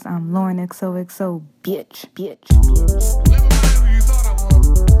I'm Lauren XOXO, bitch.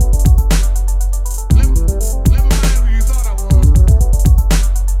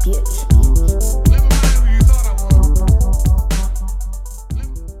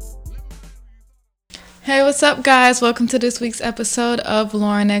 Hey, what's up, guys? Welcome to this week's episode of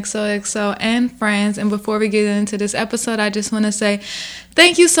Lauren XOXO and Friends. And before we get into this episode, I just want to say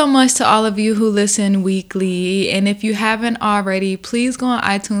thank you so much to all of you who listen weekly. And if you haven't already, please go on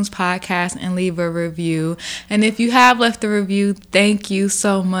iTunes podcast and leave a review. And if you have left a review, thank you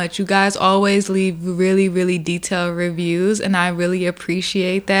so much. You guys always leave really, really detailed reviews, and I really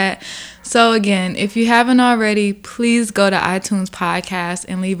appreciate that. So again, if you haven't already, please go to iTunes podcast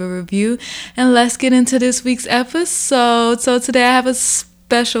and leave a review. And let's get into this week's episode. So today I have a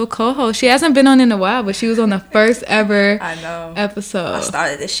special co-host. She hasn't been on in a while, but she was on the first ever episode. I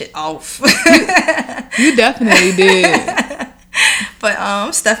started this shit off. You definitely did.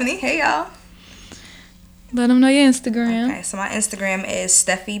 But Stephanie, hey y'all. Let them know your Instagram. Okay, so my Instagram is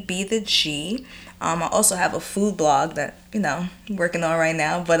Steffi B the G. I also have a food blog that, I'm working on right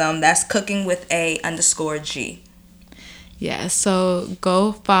now. But that's cooking with _G. Yeah, so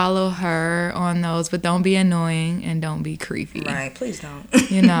go follow her on those, but don't be annoying and don't be creepy. Right, please don't.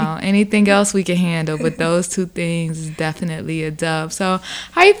 Anything else we can handle, but those two things is definitely a dub. So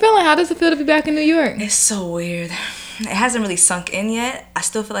how you feeling? How does it feel to be back in New York? It's so weird. It hasn't really sunk in yet. I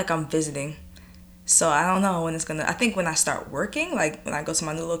still feel like I'm visiting. So I don't know when it's gonna. I think when I start working, like when I go to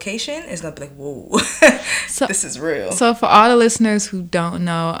my new location, it's gonna be like, whoa, this is real. So for all the listeners who don't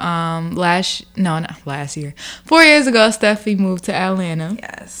know, not last year, 4 years ago, Steffi moved to Atlanta.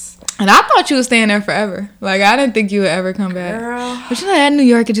 Yes. And I thought you were staying there forever. Like, I didn't think you would ever come back. Girl. But that New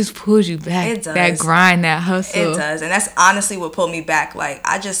York, it just pulls you back. It does. That grind, that hustle. It does. And that's honestly what pulled me back. Like,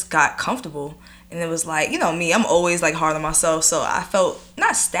 I just got comfortable. And it was like, me, I'm always like hard on myself. So I felt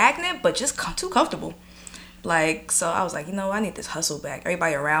not stagnant, but just too comfortable. Like, so I was like, I need this hustle back.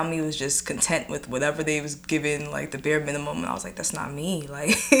 Everybody around me was just content with whatever they was given, like the bare minimum. And I was like, that's not me.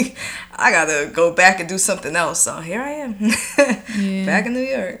 Like, I gotta go back and do something else. So here I am, back in New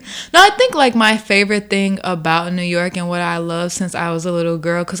York. No, I think like my favorite thing about New York and what I love since I was a little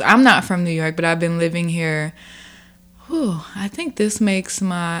girl, because I'm not from New York, but I've been living here. I think this makes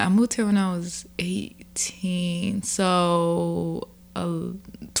I moved here when I was 18, so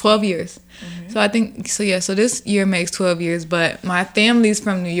 12 years. Mm-hmm. So I think, so this year makes 12 years, but my family's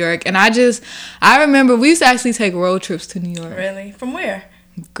from New York, and I remember we used to actually take road trips to New York. Really? From where?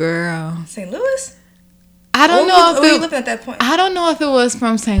 Girl. St. Louis? I don't know if you living at that point? I don't know if it was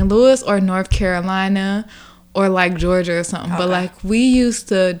from St. Louis or North Carolina or like Georgia or something. Okay. But like we used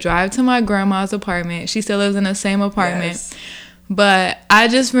to drive to my grandma's apartment. She still lives in the same apartment. Yes. But I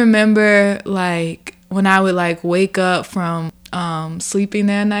just remember like when I would like wake up from sleeping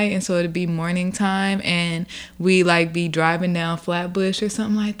that night, and so it'd be morning time, and we like be driving down Flatbush or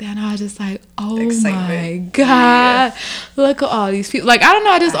something like that, and I was just like, oh my God, look at all these people. Like, I don't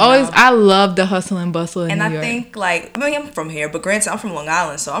know, I love the hustle and bustle in New York. And I think like, I'm from here, but granted, I'm from Long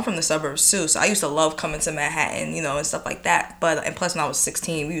Island, so I'm from the suburbs too, so I used to love coming to Manhattan, and stuff like that. But, and plus when I was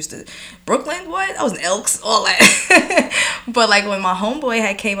 16, we used to, Brooklyn, I was in Elks, all that. But like when my homeboy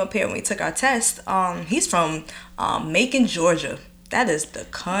had came up here and we took our test, he's from Macon, Georgia. That is the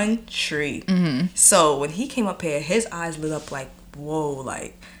country. Mm-hmm. So when he came up here, his eyes lit up like, whoa,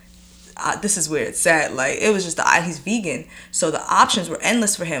 like, this is where it's at. Like, it was just he's vegan. So the options were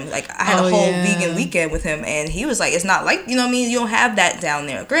endless for him. Like, I had a whole vegan weekend with him, and he was like, it's not like, you don't have that down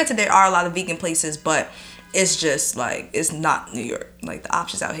there. Granted, there are a lot of vegan places, but it's just like, it's not New York. Like, the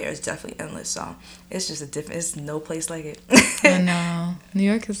options out here is definitely endless. So it's just it's no place like it. I know. New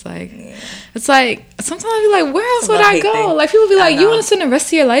York is like, it's like, sometimes I be like, where else would I go? Thing. Like, people be like, you want to spend the rest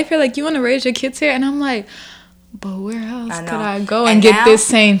of your life here? Like, you want to raise your kids here? And I'm like, but where else could I go and get this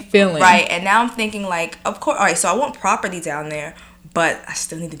same feeling? Right. And now I'm thinking like, of course, all right, so I want property down there, but I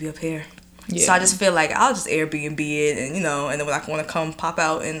still need to be up here. Yeah. So I just feel like I'll just Airbnb it, and and then when I want to come pop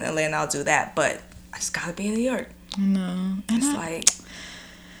out in Atlanta, I'll do that. But I just gotta be in New York. No.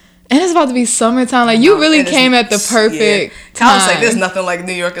 And it's about to be summertime. Like, you really came at the perfect time. I was like, there's nothing like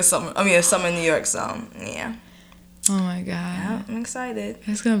New York in summer. It's summer in New York, so, yeah. Oh, my God. Yeah, I'm excited.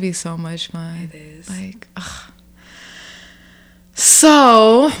 It's going to be so much fun. It is. Like, ugh.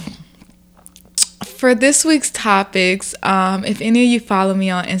 So, for this week's topics, if any of you follow me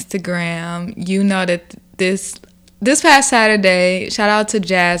on Instagram, you know that this past Saturday, shout out to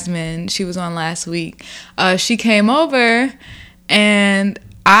Jasmine. She was on last week. She came over, and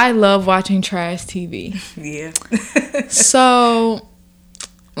I love watching trash TV. Yeah. So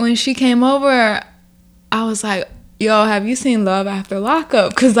when she came over, I was like, yo, have you seen Love After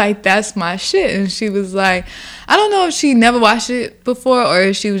Lockup? Because, like, that's my shit. And she was like, I don't know if she never watched it before or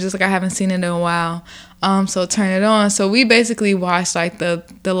if she was just like, I haven't seen it in a while. So turn it on. So we basically watched, like,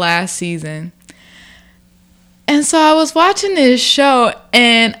 the last season. And so I was watching this show,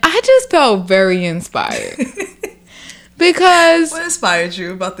 and I just felt very inspired. Because... What inspired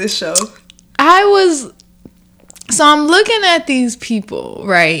you about this show? So I'm looking at these people,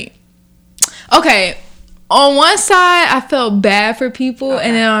 right? Okay, on one side, I felt bad for people,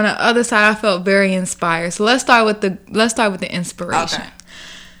 and then on the other side, I felt very inspired. So let's start with the inspiration. Okay.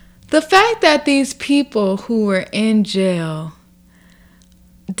 The fact that these people who were in jail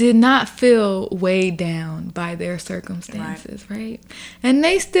did not feel weighed down by their circumstances, right? And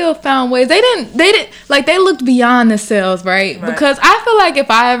they still found ways. They didn't like, they looked beyond the cells, right? Because I feel like if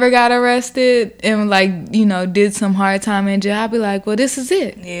I ever got arrested and, like, you know, did some hard time in jail, I'd be like, well, this is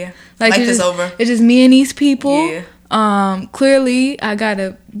it. Yeah. Like, Life is over. It's just me and these people. Yeah. Clearly, I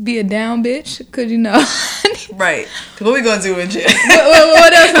gotta be a down bitch, because, you know. Right. What we gonna do in jail?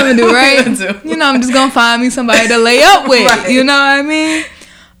 what else I'm gonna do, right? What we gonna do? You know, I'm just gonna find me somebody to lay up with. Right. You know what I mean?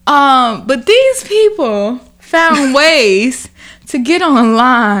 But these people found ways to get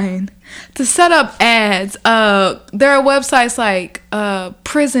online, to set up ads. There are websites like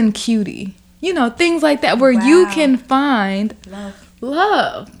Prison Cutie, you know, things like that, where you can find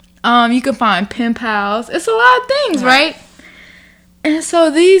love. You can find pen pals. It's a lot of things, right? And so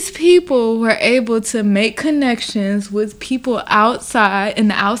these people were able to make connections with people outside, in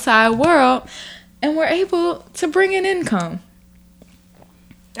the outside world, and were able to bring in income.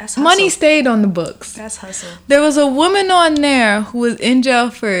 That's hustle. Money stayed on the books. That's hustle. There was a woman on there who was in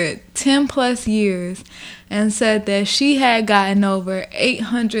jail for 10 plus years and said that she had gotten over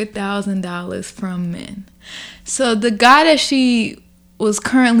 $800,000 from men. So the guy that she was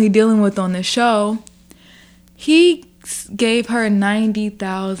currently dealing with on the show, he gave her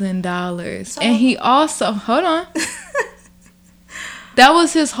 $90,000. And he also, hold on. That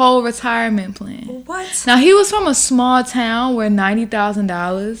was his whole retirement plan. What? Now, he was from a small town where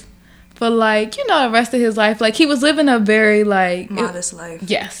 $90,000 for, like, you know, the rest of his life. Like, he was living a very, like... modest life.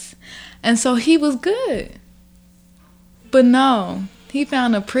 Yes. And so he was good. But no, he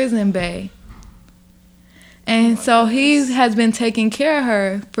found a prison bae. And so he has been taking care of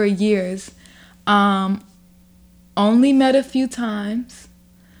her for years. Only met a few times.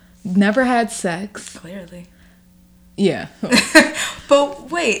 Never had sex. Clearly. Yeah. But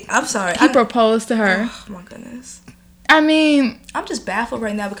wait, I'm sorry. He proposed to her. Oh my goodness. I mean... I'm just baffled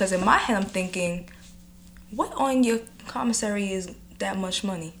right now because in my head I'm thinking, what on your commissary is that much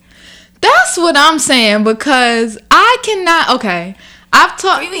money? That's what I'm saying, because I cannot... Okay.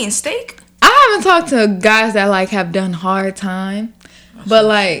 Are you eating steak? I haven't talked to guys that, like, have done hard time. But,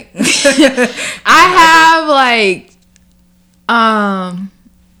 like... I have, like...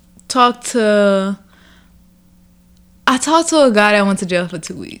 talked to a guy that went to jail for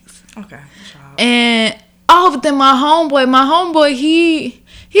 2 weeks. Okay. And but then my homeboy, he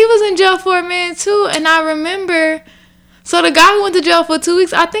was in jail for a minute too. And I remember, so the guy who went to jail for 2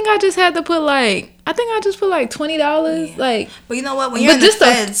 weeks, I think I just put like $20. Yeah. Like, but you know what? When you're in the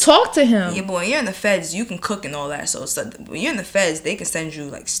feds, to talk to him. Yeah, but when you're in the feds, you can cook and all that. So when you're in the feds, they can send you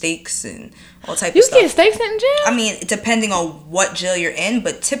like steaks and all type of stuff. You get steaks in jail? I mean, depending on what jail you're in,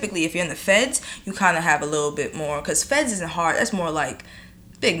 but typically if you're in the feds, you kind of have a little bit more, because feds isn't hard. That's more like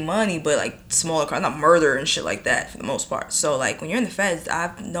big money, but like smaller crime, not murder and shit like that for the most part. So like when you're in the feds,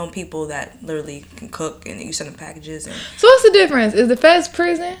 I've known people that literally can cook and you send them packages. And so what's the difference? Is the feds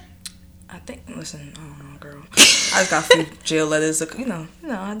prison? I think, listen, I don't know, girl. I just got a few jail letters. I was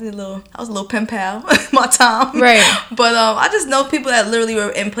a little pen pal my time. Right. But I just know people that literally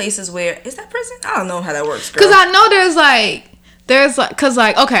were in places where, is that prison? I don't know how that works, girl. Because I know there's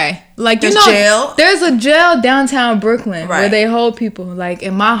jail. There's a jail downtown Brooklyn where they hold people. Like,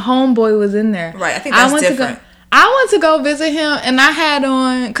 and my homeboy was in there. Right, I think that's different. I went to go visit him, and I had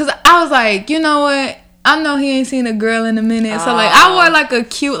on, because I was like, you know what? I know he ain't seen a girl in a minute. So, like, I wore, like, a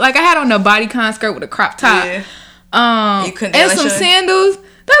cute, like, I had on a bodycon skirt with a crop top. Yeah. You couldn't and some sandals. They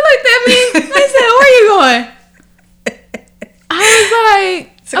looked at me. They said, where you going? I was like,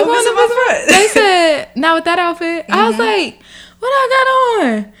 I'm going to visit. They said, not with that outfit. Mm-hmm. I was like, what I got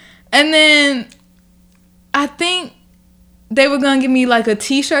on? And then I think they were going to give me, like, a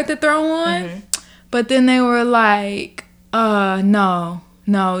t-shirt to throw on. Mm-hmm. But then they were like, no,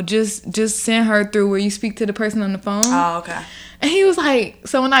 just send her through where you speak to the person on the phone. Oh, okay. And he was like,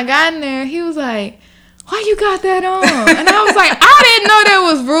 so when I got in there, he was like, why you got that on? And I was like, I didn't know there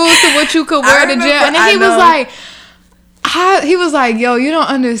was rules to what you could wear to jail. And then he was like, I he was like, yo, you don't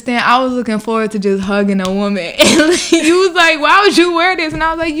understand. I was looking forward to just hugging a woman. And you was like, why would you wear this? And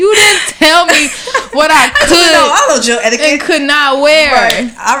I was like, you didn't tell me what I could I don't know etiquette. and could not wear.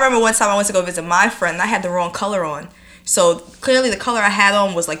 Right. I remember one time I went to go visit my friend and I had the wrong color on. So clearly the color I had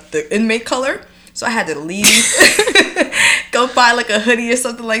on was like the inmate color. So I had to leave, go buy like a hoodie or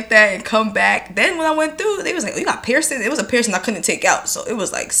something like that and come back. Then when I went through, they was like, you got piercing? It was a piercing I couldn't take out. So it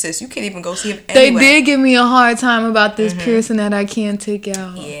was like, sis, you can't even go see him anyway. They did give me a hard time about this piercing that I can't take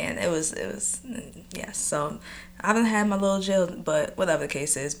out. Yeah, and it was, yeah. So I haven't had my little jail, but whatever the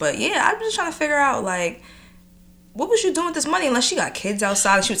case is. But yeah, I'm just trying to figure out like, what was you doing with this money? Unless she got kids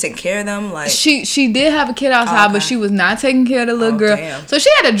outside and she was taking care of them. Like she did have a kid outside, but she was not taking care of the little girl. Damn. So she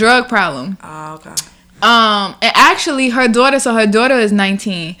had a drug problem. Oh, okay. And actually her daughter is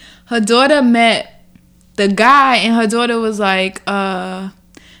 19. Her daughter met the guy and her daughter was like,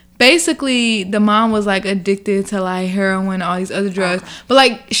 basically the mom was like addicted to like heroin, all these other drugs. But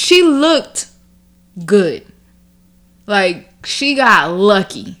like she looked good. Like she got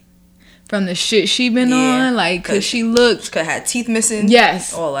lucky from the shit she been on, like, cause she looked... She could have had teeth missing.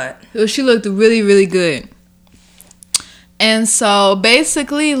 Yes. All that. She looked really, really good. And so,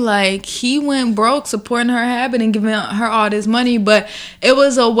 basically, like, he went broke supporting her habit and giving her all this money, but it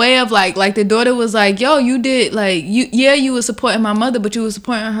was a way of, like the daughter was like, yo, you did, like, you were supporting my mother, but you were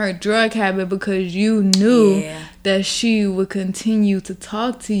supporting her drug habit because you knew that she would continue to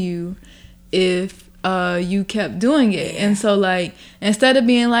talk to you if... you kept doing it. And so like instead of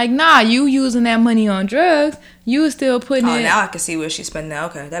being like, nah, you using that money on drugs, you was still putting it. Now I can see where she's spending that.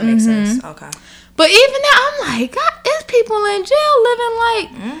 Okay, that makes sense. Okay. But even now I'm like, God, there's people in jail living like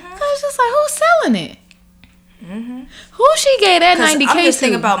I was just like, who's selling it? Who she gave that 90K I'm just to?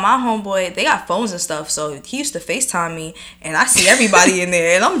 thinking about my homeboy. They got phones and stuff, so he used to FaceTime me, and I see everybody in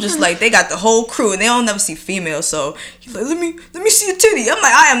there, and I'm just like, they got the whole crew, and they don't never see females. So he's like, let me see your titty. I'm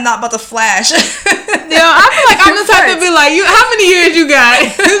like, I am not about to flash. Yo, I feel like I'm the type to be like, you, how many years you got?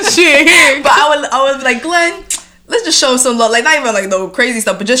 Shit. Here. But I would be like, Glenn, let's just show him some love. Like, not even like no crazy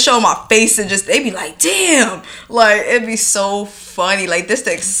stuff, but just show him my face and just, they'd be like, damn. Like, it'd be so funny. Like, this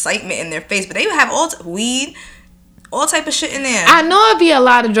the excitement in their face. But they would have weed, all type of shit in there. I know it'd be a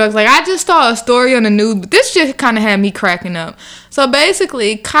lot of drugs. Like, I just saw a story on the news, but this just kind of had me cracking up. So,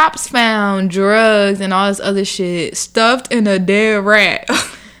 basically, cops found drugs and all this other shit stuffed in a dead rat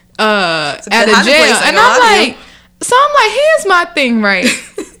at a jail. And I'm like, here's my thing, right?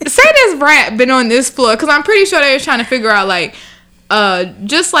 Say this rat been on this floor, because I'm pretty sure they was trying to figure out, like,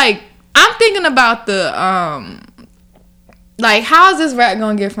 just like, I'm thinking about the, like, how is this rat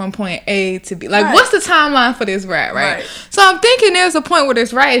gonna get from point A to B? Like, what's the timeline for this rat, right? So I'm thinking there's a point where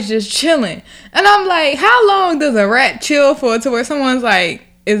this rat is just chilling. And I'm like, how long does a rat chill for to where someone's like,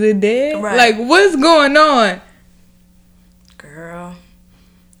 is it dead? Right. Like, what's going on? Girl.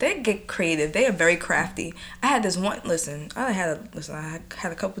 They get creative. They are very crafty. I had this one, I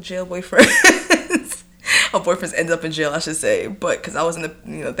had a couple jail boyfriends. My boyfriends ended up in jail, I should say. But, because I was in the,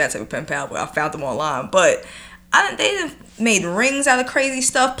 that type of pen pal where I found them online. But, they made rings out of crazy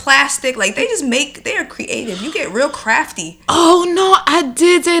stuff, plastic. Like, they are creative. You get real crafty. Oh, no, I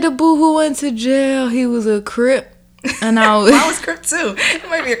did date a boo who went to jail. He was a Crip. And I was Crip, too. It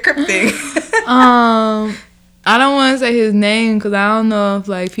might be a Crip thing. I don't want to say his name because I don't know if,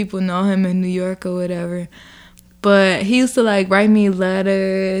 like, people know him in New York or whatever. But he used to, like, write me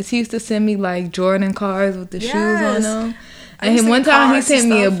letters. He used to send me, like, Jordan cards with the shoes on them. And one time he sent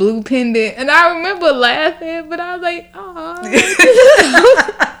me a blue pendant. And I remember laughing, but I was like, oh.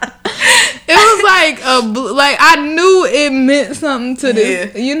 It was like a blue, like, I knew it meant something to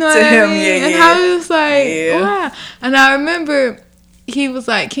this. You know what I mean? And I was like, wow. And I remember he was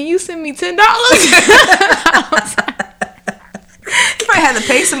like, can you send me $10? I was like, he probably had to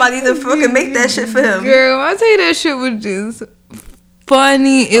pay somebody to fucking make that shit for him. Girl, I tell you, that shit was just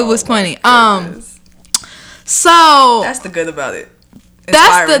funny. It was funny. So that's the good about it.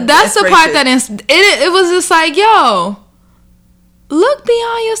 That's the part that it was just like, yo, look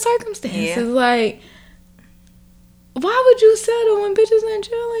beyond your circumstances. Yeah. Like, why would you settle when bitches in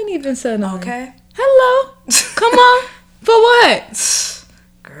jail ain't even settling? Okay. Hello. Come on. For what?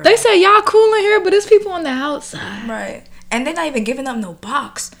 Girl. They say y'all cool in here, but it's people on the outside. Right. And they're not even giving up no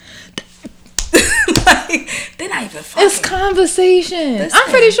box. Like, they're not even fucking. It's conversation. I'm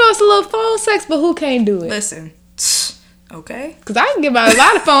pretty sure it's a little phone sex, but who can't do it? Listen. Okay. Because I can give out a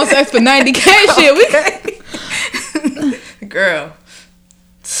lot of phone sex for 90K shit. Girl.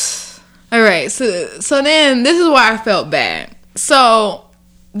 All right. So then this is why I felt bad. So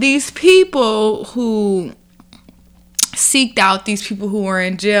these people who seeked out these people who were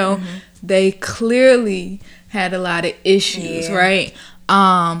in jail, they clearly had a lot of issues, Yeah. right?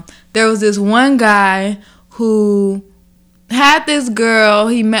 There was this one guy who had this girl.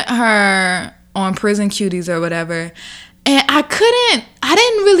 He met her on Prison Cuties or whatever, and I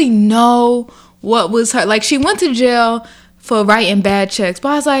didn't really know what was her, like, she went to jail for writing bad checks, but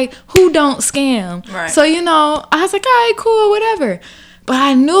I was like, who don't scam? Right. So, I was like, all right, cool, whatever. But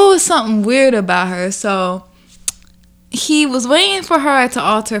I knew it was something weird about her, so he was waiting for her at the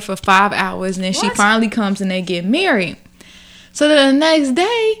altar for 5 hours, and then she What? finally comes and they get married. So then the next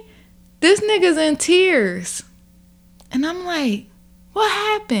day, this nigga's in tears. And I'm like, what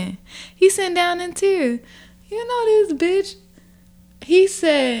happened? He's sitting down in tears. You know this bitch? He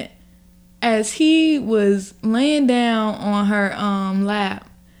said, as he was laying down on her lap,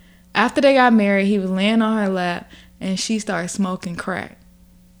 after they got married, he was laying on her lap, and she started smoking crack.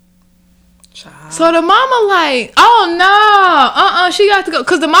 Child. So the mama like, oh no, she got to go,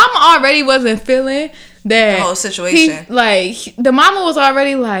 because the mama already wasn't feeling that The whole situation. The mama was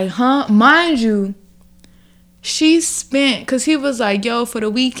already like, huh? Mind you, she spent, because he was like, yo, for the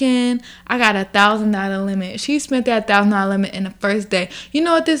weekend, I got $1,000 limit. She spent that $1,000 limit in the first day. You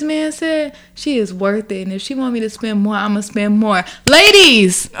know what this man said? She is worth it, and if she want me to spend more, I'm gonna spend more.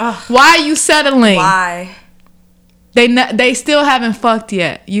 Ladies, Ugh. why are you settling? Why? They still haven't fucked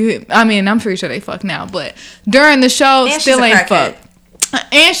yet. I'm pretty sure they fucked now, but during the show, And still she's a ain't crackhead. fucked.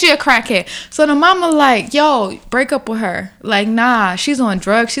 And she a crackhead. So the mama like, yo, break up with her. Like, nah, she's on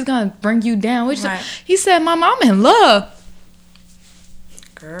drugs. She's gonna bring you down. Right. He said, Mama, I'm in love.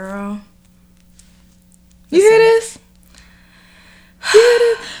 Girl. You hear this? You hear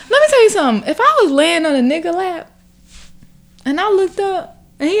this? Let me tell you something. If I was laying on a nigga lap and I looked up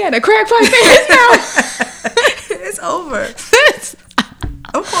and he had a crack pipe in his mouth. It's over.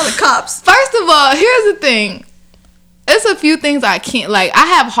 I'm calling cops. First of all, here's the thing. It's a few things I can't, like, I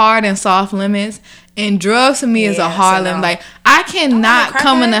have hard and soft limits, and drugs to me is a Yeah, hard so limit. no. Like, I cannot crackhead?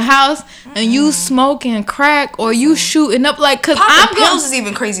 come in the house and you smoking crack or you shooting up, like, because I'm Popping going pills is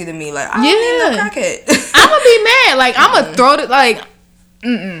even crazy to me. Like, I don't need no crackhead. I'm gonna be mad. Like, I'm gonna throw it, like,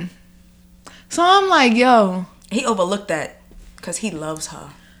 So I'm like, yo. He overlooked that because he loves her.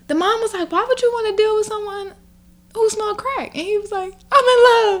 The mom was like, why would you want to deal with someone who smoked crack? And he was like, I'm in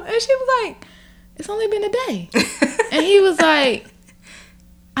love. And she was like, it's only been a day. And he was like,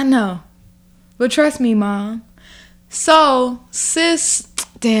 I know, but trust me, Mom. So, sis,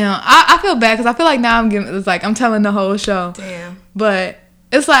 damn, I feel bad because I feel like now I'm telling the whole show. Damn. But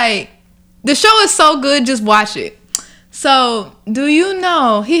it's like, the show is so good, just watch it. So, do you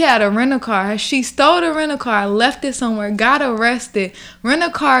know he had a rental car? She stole the rental car, left it somewhere, got arrested. Rental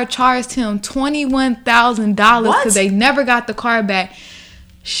car charged him $21,000 because they never got the car back.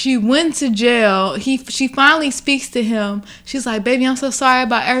 She went to jail. She finally speaks to him. She's like, baby, I'm so sorry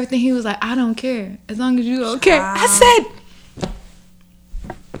about everything. He was like, I don't care. As long as you don't care. I said.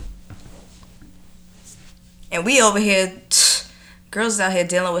 And we over here, girls out here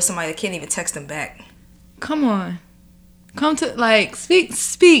dealing with somebody that can't even text them back. Come on. Come to, like,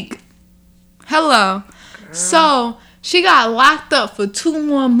 speak. Hello. Girl. So, she got locked up for 2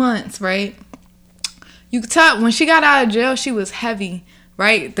 more months, right? You could tell when she got out of jail, she was heavy.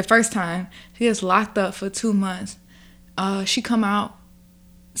 Right, the first time she gets locked up for 2 months. She come out,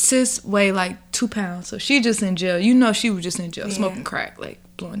 sis weigh like 2 pounds, so she just in jail. You know, she was just in jail smoking crack, like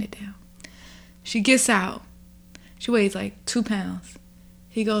blowing it down. She gets out, she weighs like 2 pounds.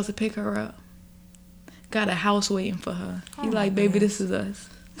 He goes to pick her up. Got a house waiting for her. He like, baby, this is us.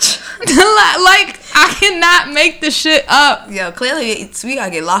 Like, I cannot make the shit up. Yo, clearly we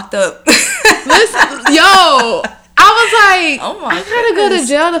gotta get locked up. Listen, yo. I was like, oh my I gotta go to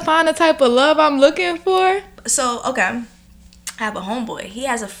jail to find the type of love I'm looking for. So, okay. I have a homeboy. He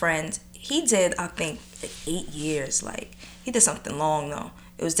has a friend. He did, I think, like 8 years. Like, he did something long, though.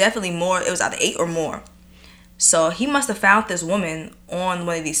 It was definitely more. It was either 8 or more. So, he must have found this woman on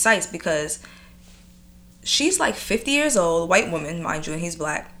one of these sites because she's like 50 years old, white woman, mind you, and he's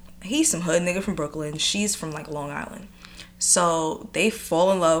black. He's some hood nigga from Brooklyn. She's from, like, Long Island. So they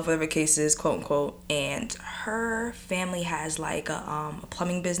fall in love, whatever the case is, quote unquote, and her family has like a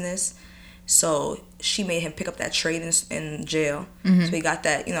plumbing business. So she made him pick up that trade in jail. Mm-hmm. So he got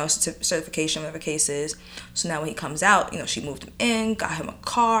that, certification, whatever the case is. So now when he comes out, she moved him in, got him a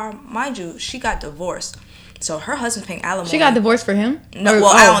car. Mind you, she got divorced. So her husband's paying alimony. She got divorced for him? No,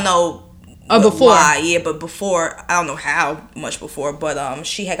 I don't know. Before. Why, yeah, but before, I don't know how much before, but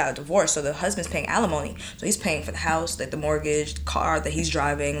she had got a divorce, so the husband's paying alimony. So he's paying for the house, like the mortgage, the car that he's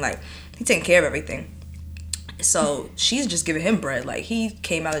driving, like, he's taking care of everything. So she's just giving him bread. Like, he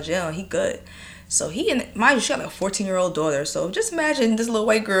came out of jail and he good. So he and mind you, she got like a 14-year-old daughter. So just imagine this little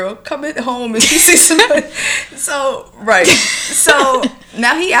white girl coming home and she sees somebody. So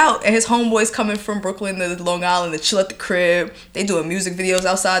now he out and his homeboys coming from Brooklyn to Long Island to chill at the crib. They doing music videos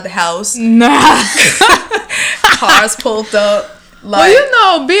outside the house. Nah. Cars pulled up. Well, you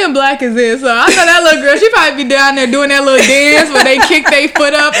know, being black is it, so I know that little girl, she probably be down there doing that little dance where they kick their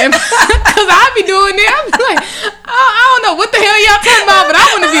foot up, and because I be doing that, I be like, I don't know what the hell y'all talking about, but I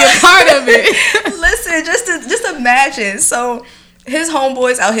want to be a part of it. Listen, just imagine. So his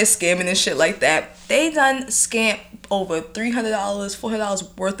homeboys out here scamming and shit like that. They done scammed over $300,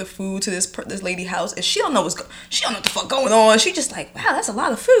 $400 worth of food to this lady house, and she don't know what the fuck going on. She just like, wow, that's a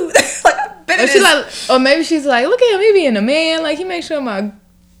lot of food. Like, I bet it is. Like, or maybe she's like, look at him, he being a man. Like, he makes sure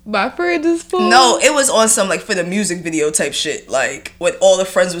my fridge is full. No, it was on some like for the music video type shit. Like when all the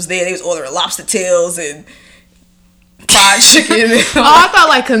friends was there, they was ordering lobster tails and fried chicken. I thought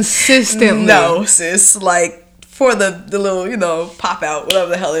like consistently. No, sis, like for the little pop out, whatever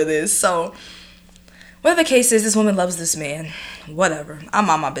the hell it is. So whatever the case is, this woman loves this man. Whatever. I'm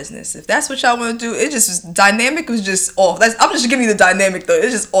on my business. If that's what y'all want to do, it just dynamic was just off. I'm just giving you the dynamic though.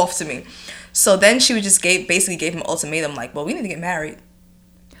 It's just off to me. So then she would just basically gave him an ultimatum like, well, we need to get married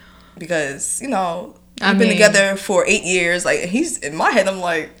because we've been together for 8 years. Like he's in my head. I'm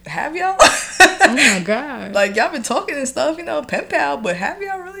like, have y'all? Oh my god. Like y'all been talking and stuff, pen pal, but have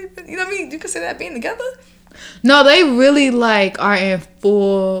y'all really been? You know what I mean? You consider that being together? No, they really like are in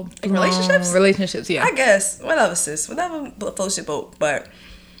full relationships. Yeah, I guess whatever, sis, whatever floats your boat. But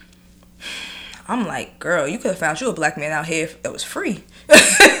I'm like, girl, you could have found you a black man out here that was free.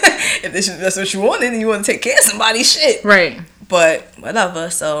 If that's what you wanted, and you want to take care of somebody, shit, right? But whatever.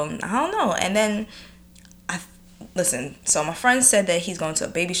 So I don't know. And then listen. So my friend said that he's going to a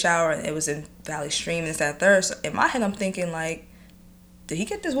baby shower, and it was in Valley Stream and this, that, and third. So in my head, I'm thinking like, did he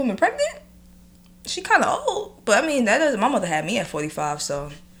get this woman pregnant? She kind of old, but I mean that doesn't. My mother had me at 45, so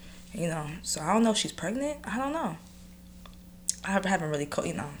So I don't know if she's pregnant. I don't know. I haven't really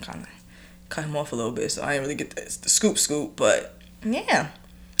kind of cut him off a little bit, so I didn't really get the scoop. But yeah,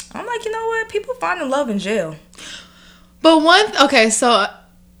 I'm like, you know what? People finding love in jail. But so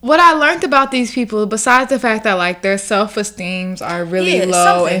what I learned about these people, besides the fact that like their self-esteems are really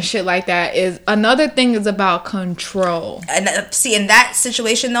low and shit like that, is another thing is about control. And see, in that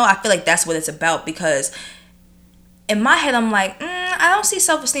situation though, I feel like that's what it's about, because in my head I'm like, I don't see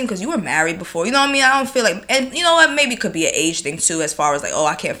self-esteem because you were married before. You know what I mean? I don't feel like, and you know what? Maybe it could be an age thing too, as far as like, oh,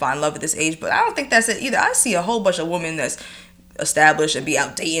 I can't find love at this age. But I don't think that's it either. I see a whole bunch of women that's established and be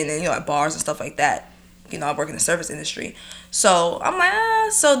out dating and at bars and stuff like that. I work in the service industry. So I'm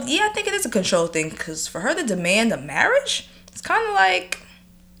like, so yeah, I think it is a control thing, because for her to demand a marriage, it's kind of like,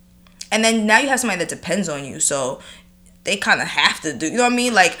 and then now you have somebody that depends on you, so they kind of have to do, you know what I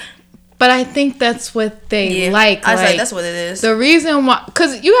mean? Like, but I think that's what they like. I was like, that's what it is. The reason why,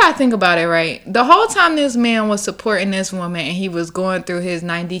 because you gotta think about it, right? The whole time this man was supporting this woman and he was going through his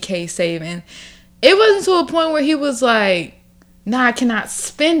 $90K saving, it wasn't to a point where he was like, nah, I cannot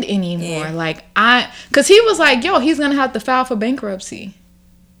spend anymore. Yeah. Like, because he was like, yo, he's gonna have to file for bankruptcy.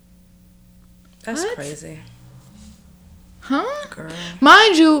 That's crazy. Huh? Girl.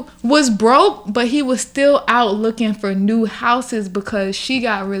 Mind you, was broke, but he was still out looking for new houses because she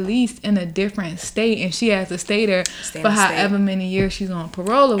got released in a different state and she has to stay there for however many years she's on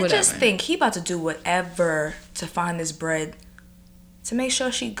parole or whatever. I just think he about to do whatever to find this bread to make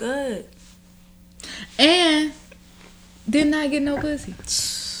sure she good. And did not get no pussy.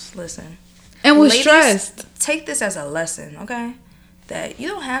 Listen. And was stressed. Take this as a lesson, okay? That you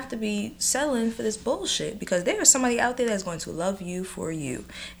don't have to be settling for this bullshit, because there is somebody out there that's going to love you for you.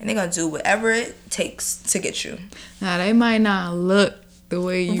 And they're going to do whatever it takes to get you. Now, they might not look the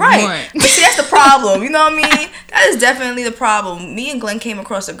way you want. But see, that's the problem. You know what I mean? That is definitely the problem. Me and Glenn came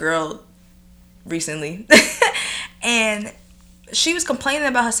across a girl recently. And she was complaining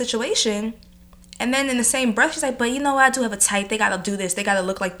about her situation. And then in the same breath, she's like, but you know what? I do have a type. They got to do this. They got to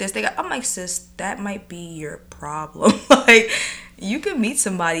look like this. I'm like, sis, that might be your problem. Like, you can meet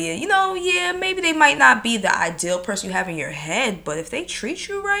somebody and, yeah, maybe they might not be the ideal person you have in your head. But if they treat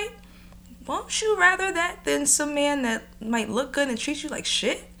you right, won't you rather that than some man that might look good and treat you like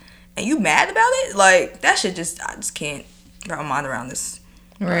shit? And you mad about it? Like, that shit I just can't wrap my mind around this.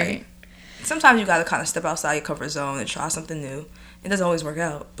 Right. Like, sometimes you got to kind of step outside your comfort zone and try something new. It doesn't always work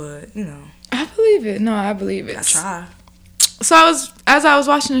out, but, I believe it. No, I believe it. I try. So as I was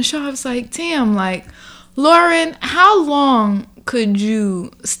watching the show, I was like, damn, like, Lauren, how long could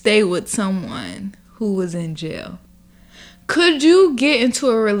you stay with someone who was in jail? Could you get into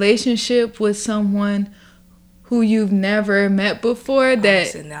a relationship with someone who you've never met before?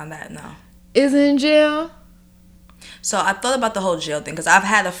 Sitting down that, no. is in jail. So I thought about the whole jail thing because I've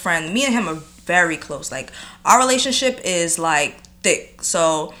had a friend. Me and him are very close. Like, our relationship is like thick.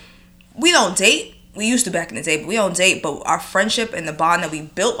 So we don't date. We used to back in the day, but we don't date. But our friendship and the bond that we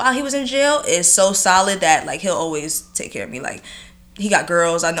built while he was in jail is so solid that, like, he'll always take care of me. Like, he got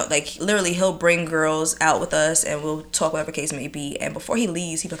girls. I know, like, literally, he'll bring girls out with us and we'll talk whatever case may be. And before he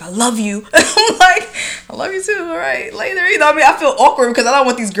leaves, he's like, I love you. I'm like, I love you too. All right, later. You know what I mean? I feel awkward because I don't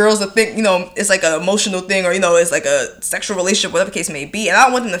want these girls to think, you know, it's like an emotional thing or, you know, it's like a sexual relationship, whatever case may be. And I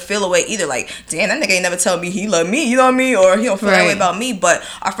don't want them to feel away either. Like, damn, that nigga ain't never tell me he loved me. You know what I mean? Or he don't feel that way about me. But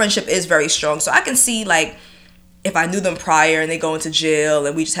our friendship is very strong. So I can see, like, if I knew them prior and they go into jail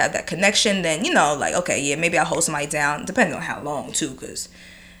and we just have that connection, then, you know, like, okay, yeah, maybe I'll hold somebody down, depending on how long, too, because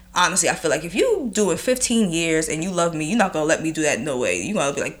honestly, I feel like if you doing 15 years and you love me, you're not going to let me do that, no way. You're going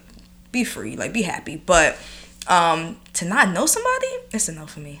to be like, be free, like, be happy. But to not know somebody, it's a no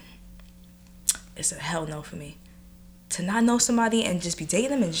for me. It's a hell no for me. To not know somebody and just be dating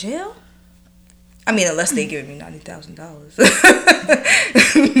them in jail? I mean, unless they give me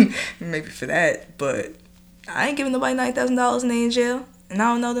 $90,000. Maybe for that, but I ain't giving nobody $90,000 and they in jail, and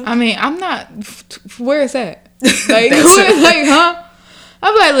I don't know them. I mean, I'm not. Where is that? Like, like, huh?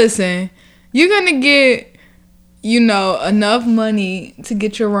 I'm like, listen, you're gonna get, you know, enough money to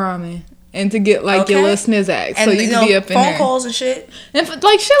get your ramen and to get like your little snizzack, so you can be up in phone there. calls and shit, and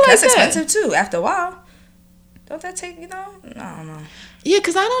like shit like that's that. That's expensive too. After a while, don't that take, you know? I don't know. Yeah,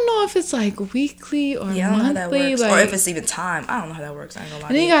 because I don't know if it's like weekly or monthly. I don't know how that works. Like, or if it's even time. I don't know how that works. I ain't gonna lie.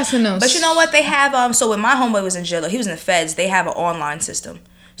 And you got to know. But you know what? They have, so when my homeboy was in jail, he was in the feds, they have an online system.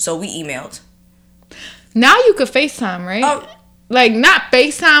 So we emailed. Now you could FaceTime, right? Oh. Like, not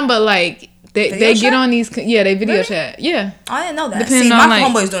FaceTime, but like, they get on these, yeah, they video chat. Yeah. I didn't know that. Depending See, on, my like,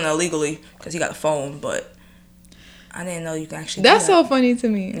 homeboy's doing it illegally because he got a phone, but I didn't know you can actually That's do that. so funny to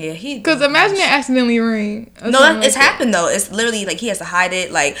me. Yeah, because imagine it accidentally ring. No, it's happened though. It's literally like he has to hide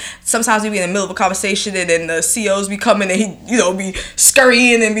it. Like, sometimes we be in the middle of a conversation and then the COs be coming and he, you know, be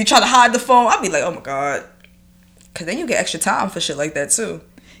scurrying and be trying to hide the phone. I'd be like, oh my God. Because then you get extra time for shit like that too.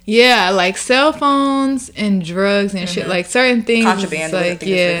 Yeah, like cell phones and drugs and shit. Like, certain things. Contraband, like, I think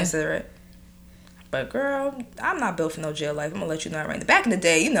it's considerate. But girl, I'm not built for no jail life. I'm gonna let you know right now. Back in the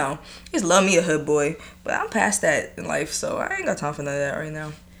day, you know, he just love me a hood boy. But I'm past that in life, so I ain't got time for none of that right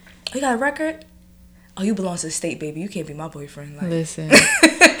now. You got a record? Oh, you belong to the state, baby. You can't be my boyfriend. Like. Listen.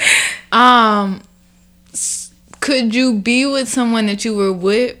 Could you be with someone that you were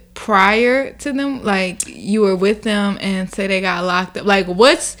with prior to them? Like, you were with them and say they got locked up. Like,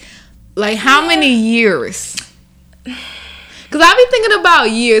 how many years? Because I be thinking about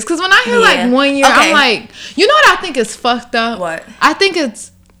years. Because when I hear, like, 1 year, I'm like, you know what I think is fucked up? What? I think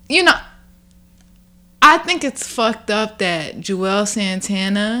it's, you know, I think it's fucked up that Joelle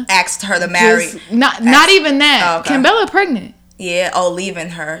Santana asked her to marry. Not even that. Oh, okay. Kimbella pregnant. Yeah, leaving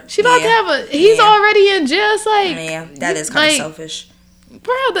her. She about to have he's already in jail. It's like, man, that is kind of selfish.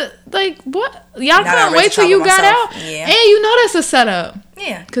 Bro, what? Y'all couldn't wait till you got out? Yeah. And you know that's a setup.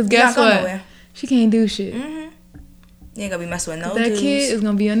 Yeah. Because guess what? She can't do shit. Mm-hmm. You ain't gonna be messing with no that dudes. Kid is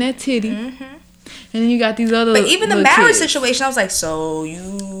gonna be on that titty. Mm-hmm. And then you got these other. But even the marriage kids. situation, I was like, so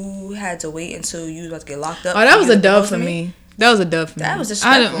you had to wait until you was about to get locked up? Oh, that was a dub for me. That was a dub for me. That was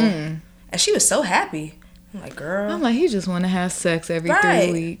disrespectful. And she was so happy. I'm like, girl. I'm like, he just want to have sex every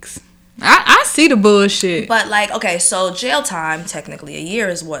 3 weeks. I see the bullshit. But, like, okay, so jail time, technically, a year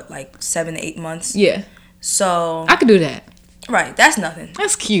is what, like 7 to 8 months? Yeah. So. I could do that. Right, that's nothing.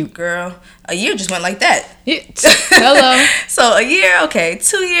 That's cute. Girl, a year just went like that. Hello. So, a year, okay.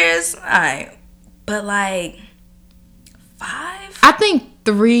 2 years, all right. But, like, 5? I think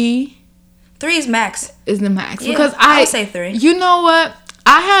 3. 3 is max. Is the max. Yeah, because I would say 3. You know what?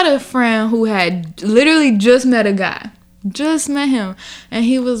 I had a friend who had literally just met a guy. Just met him. And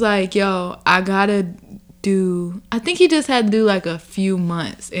he was like, yo, I gotta do... I think he just had to do like a few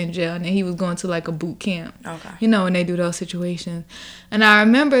months in jail. And then he was going to like a boot camp. Okay. You know, when they do those situations. And I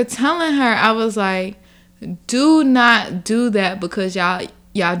remember telling her, I was like, do not do that because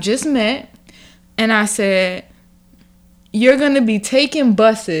y'all just met. And I said, you're going to be taking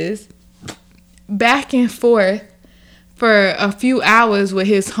buses back and forth for a few hours with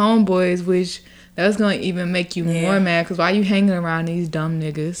his homeboys, which that's going to even make you more mad because why you hanging around these dumb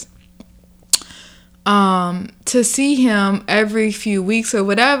niggas? To see him every few weeks or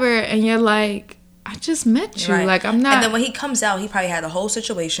whatever, and you're like, I just met you. Right. Like, I'm not. And then when he comes out, he probably had a whole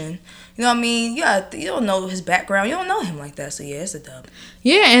situation. You know what I mean? You don't know his background. You don't know him like that. So, yeah, it's a dub.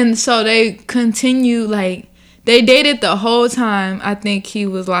 Yeah, and so they continue, like, They dated the whole time. I think he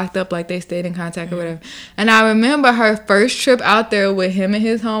was locked up, like they stayed in contact or whatever. And I remember her first trip out there with him and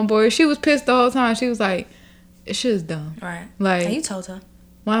his homeboy. She was pissed the whole time. She was like, "This shit is dumb. Right. Like, and you told her.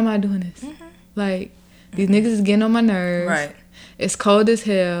 Why am I doing this? Like, these niggas is getting on my nerves. Right. It's cold as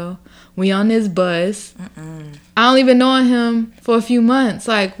hell. We on this bus. I don't even know him for a few months.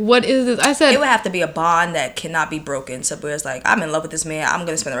 Like, what is this?" I said it would have to be a bond that cannot be broken. So where it's like, I'm in love with this man. I'm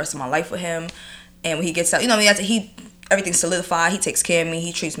gonna spend the rest of my life with him. And when he gets out, you know, everything's solidified. He takes care of me.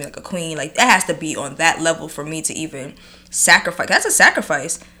 He treats me like a queen. Like, that has to be on that level for me to even sacrifice. That's a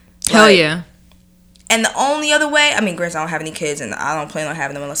sacrifice. Hell like, yeah. And the only other way, I mean, granted, I don't have any kids, and I don't plan on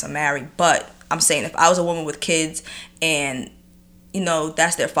having them unless I'm married. But I'm saying, if I was a woman with kids, and you know,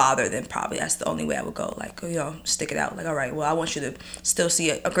 that's their father, then probably that's the only way I would go. Like, you know, stick it out. Like, all right, well, I want you to still see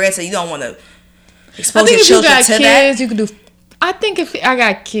it. Granted, you don't want to expose your children to that. You could do. I think if I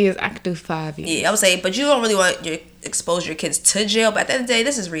got kids, I could do 5 years. Yeah, I would say, but you don't really want to expose your kids to jail. But at the end of the day,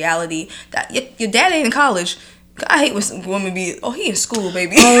 this is reality. That your dad ain't in college. I hate when some women be, oh, he in school,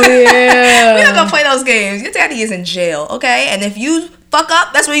 baby. Oh, yeah. We're not going to play those games. Your daddy is in jail, okay? And if you fuck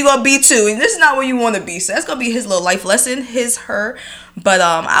up, that's where you're going to be too. And this is not where you want to be. So that's going to be his little life lesson, her. But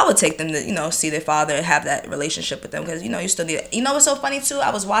I would take them to, you know, see their father and have that relationship with them. Because, you know, you still need it. You know what's so funny too?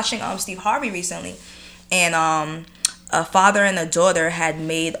 I was watching Steve Harvey recently. And a father and a daughter had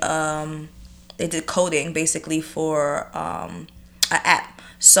made, they did coding basically for an app.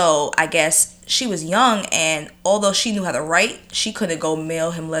 So I guess she was young, and although she knew how to write, she couldn't go mail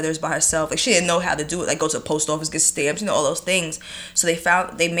him letters by herself. Like, she didn't know how to do it, like go to the post office, get stamps, you know, all those things. So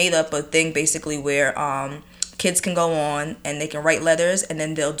they made up a thing basically where kids can go on and they can write letters, and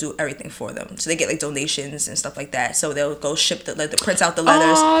then they'll do everything for them. So they get like donations and stuff like that. So they'll go ship print out the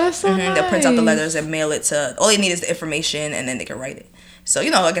letters. Oh, that's so nice. They'll print out the letters and mail it to. All they need is the information, and then they can write it. So,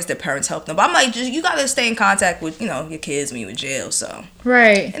 you know, I guess their parents help them. But I'm like, you gotta stay in contact with, you know, your kids when you're in jail. So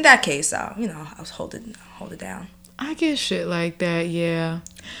right. In that case, I'll hold it down. I get shit like that, yeah.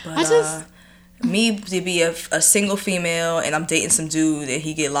 But me to be a single female, and I'm dating some dude and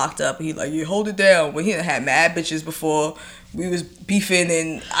he get locked up, and he like, you hold it down. When he done had mad bitches before, we was beefing,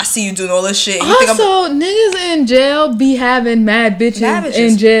 and I see you doing all this shit. Also, niggas in jail be having mad bitches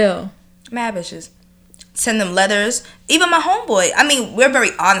in jail. Mad bitches. Send them letters. Even my homeboy. I mean, we're very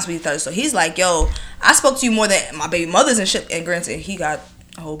honest with each other. So he's like, yo, I spoke to you more than my baby mothers and shit. And granted, he got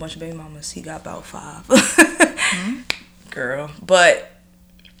a whole bunch of baby mamas. He got about 5. Girl. But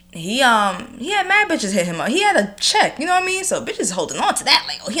he had mad bitches hit him up. He had a check, you know what I mean? So bitches holding on to that.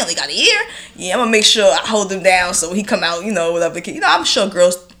 Like, oh, he only got a year? Yeah, I'm gonna make sure I hold him down so he come out, you know, whatever the kid. You know, I'm sure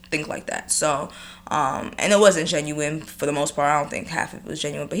girls think like that. So, and it wasn't genuine for the most part. I don't think half of it was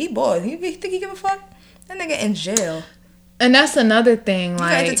genuine. But he bored. You think he give a fuck? That nigga in jail. And that's another thing.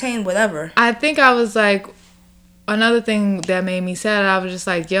 Like, you can entertain whatever. I think I was like, another thing that made me sad, I was just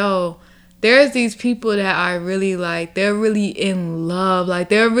like, yo, there's these people that I really like. They're really in love. Like,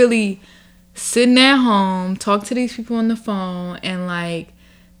 they're really sitting at home, talk to these people on the phone, and like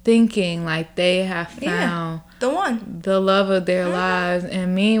thinking like they have found the love of their lives.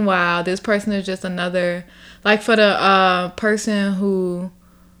 And meanwhile, this person is just another, like, for the person who,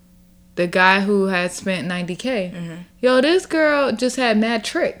 the guy who had spent $90K. Yo, this girl just had mad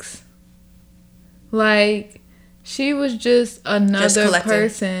tricks. Like, she was just another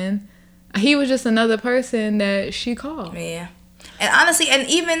person. He was just another person that she called. Yeah. And honestly, and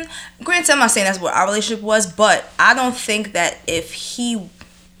even, granted, I'm not saying that's what our relationship was, but I don't think that if he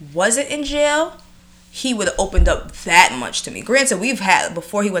wasn't in jail, he would have opened up that much to me. Granted, we've had,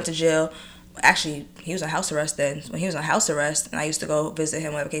 before he went to jail, actually, he was on house arrest then. When he was on house arrest, and I used to go visit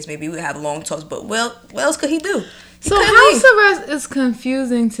him, whatever case maybe, we would have long talks. But what else could he do? So house arrest is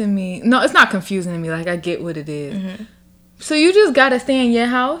confusing to me. No, it's not confusing to me. Like, I get what it is. So you just gotta stay in your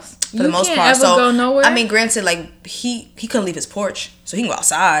house for the most part. So go nowhere. I mean, granted, like he couldn't leave his porch, so he can go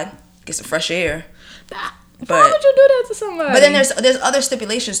outside, get some fresh air. Why would you do that to somebody? But then there's other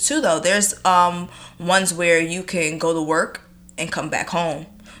stipulations too, though. There's ones where you can go to work and come back home.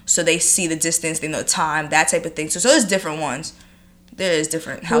 So they see the distance, they know the time, that type of thing. So there's different ones. There is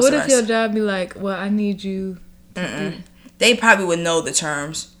different house arrest. What if your job be like, well, I need you to They probably would know the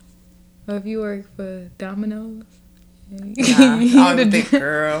terms. Or if you work for Domino's. Nah, I don't think,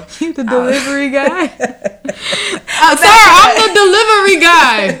 girl. You the delivery guy? Sir, I'm the delivery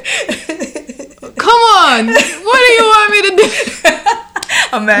guy. Come on. What do you want me to do?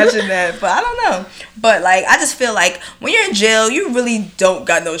 Imagine that. But I don't know. But, like, I just feel like when you're in jail, you really don't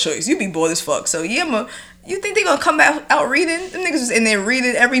got no choice. You be bored as fuck. So, yeah, you think they gonna come out reading? Them niggas was in there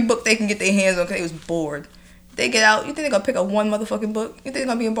reading every book they can get their hands on because they was bored. They get out. You think they gonna pick up one motherfucking book? You think they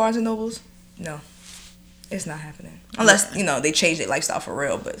gonna be in Barnes & Nobles? No. It's not happening. Unless, they change their lifestyle for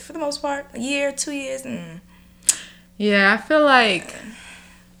real. But for the most part, a year, 2 years. Yeah, I feel like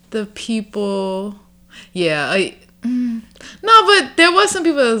the people... Yeah, no, but there was some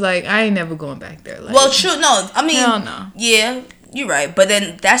people that was like, I ain't never going back there. Like, well, true. No, I mean... Hell no. Yeah, you're right. But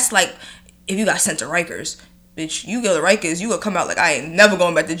then that's like, if you got sent to Rikers... Bitch, you go to Rikers, you gonna come out like I ain't never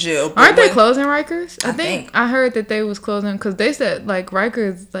going back to jail. But aren't they closing Rikers? I think I heard that they was closing because they said like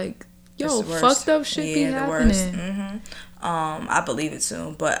Rikers, like, yo, fucked up shit be happening. Mm-hmm. I believe it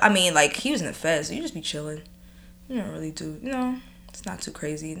too. But I mean, like, he was in the feds, so you just be chilling. You don't really do, it's not too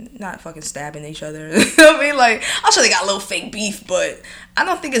crazy. Not fucking stabbing each other. You know what I mean? Like, I'm sure they got a little fake beef, but I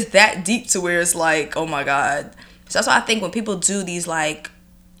don't think it's that deep to where it's like, oh my god. So that's why I think when people do these like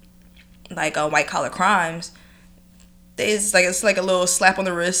white collar crimes, it's like a little slap on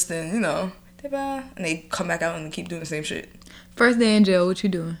the wrist and they come back out and keep doing the same shit. First day in jail, what you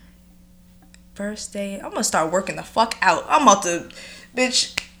doing? First day, I'm gonna start working the fuck out. I'm about to,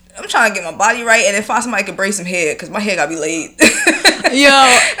 bitch, I'm trying to get my body right and then find somebody can braid some hair because my hair gotta be laid. Yo,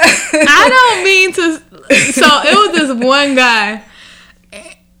 I don't mean to. So it was this one guy,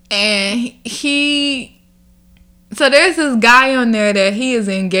 and so there's this guy on there that he is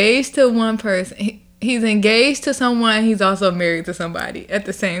engaged to one person. He's engaged to someone. He's also married to somebody at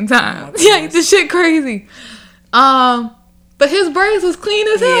the same time. Yeah, this shit crazy. But his braids was clean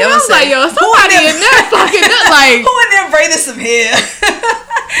as hell. Yeah, I was like, yo, somebody in there fucking like. Who in there braided some hair?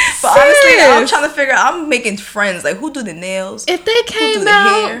 But honestly, I'm trying to figure out. I'm making friends. Like, who do the nails? If they came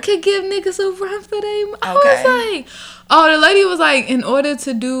out, could give niggas a run for them. I was like, oh, the lady was like, in order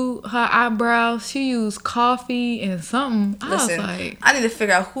to do her eyebrows, she used coffee and something. Listen, I was like, I need to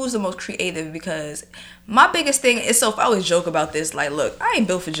figure out who's the most creative because my biggest thing is, so if I always joke about this, like, look, I ain't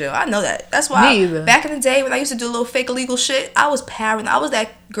built for jail. I know that. That's why back in the day when I used to do a little fake illegal shit, I was paranoid. I was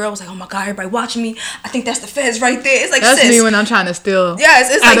that girl who was like, oh my god, everybody watching me. I think that's the feds right there. It's like, that's sis, me when I'm trying to steal.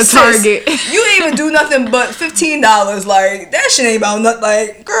 Yes, it's at like, a Target. Sis, you ain't even do nothing but $15. Like, that shit ain't about nothing.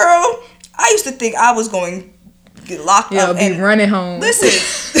 Like, girl, I used to think I was going to get locked up and running home. Listen,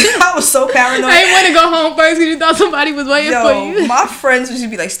 I was so paranoid. I didn't want to go home first because you thought somebody was waiting for you. My friends would just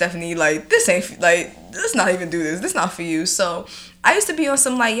be like, Stephanie, like, this ain't, like, let's not even do this. This not for you. So I used to be on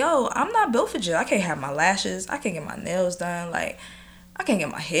some like, yo, I'm not built for jail. I can't have my lashes. I can't get my nails done. Like, I can't get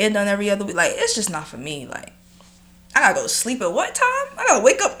my hair done every other week. Like, it's just not for me. Like, I gotta go to sleep at what time? I gotta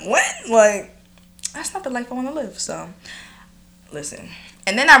wake up when? Like, that's not the life I want to live. So, listen.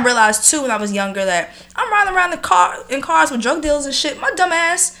 And then I realized too when I was younger that I'm riding around in cars with drug dealers and shit. My dumb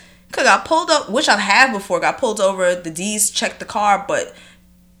ass could got pulled up, which I have before. Got pulled over. The D's checked the car, but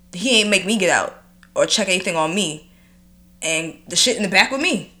he ain't make me get out or check anything on me, and the shit in the back with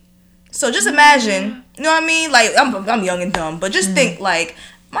me. So just imagine, you know what I mean? Like, I'm young and dumb, but just think, like,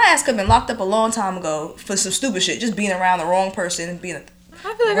 my ass could have been locked up a long time ago for some stupid shit, just being around the wrong person, I feel like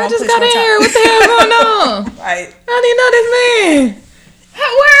I just got in here. What the hell going on? Right. I didn't know this man.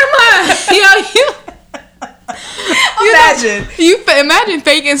 Where am I? Yo, imagine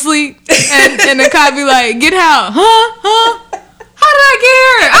faking sleep and the cop be like, get out, huh? How did I get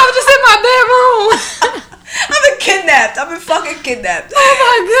here? I was just in my bedroom. I've been kidnapped. I've been fucking kidnapped. Oh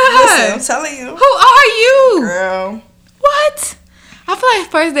my god. Listen, I'm telling you. Who are you? Girl. What? I feel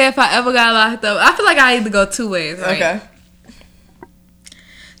like first day if I ever got locked up, I feel like I either go two ways, right? Okay.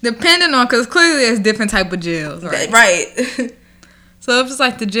 Depending on, because clearly there's different type of jails, right? Right. So if it's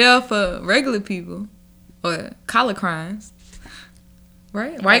like the jail for regular people or collar crimes,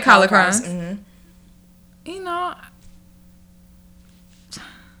 right? White collar crimes. Mm-hmm. You know,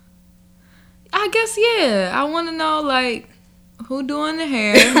 I guess, yeah. I want to know, like, who doing the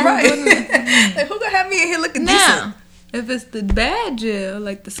hair. Right. Like, who gonna have me in here looking decent? If it's the bad jail,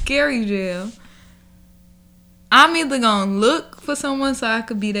 like the scary jail, I'm either gonna look for someone so I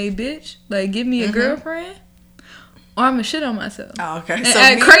could be their bitch, like give me a girlfriend, or I'm gonna shit on myself. Oh, okay. And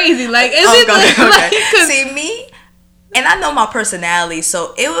act crazy. Like, is it okay. See, me, and I know my personality,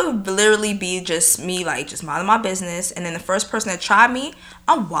 so it would literally be just me, like, just minding my business, and then the first person that tried me,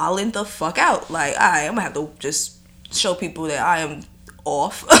 I'm wilding the fuck out. Like, I'm gonna have to just show people that I am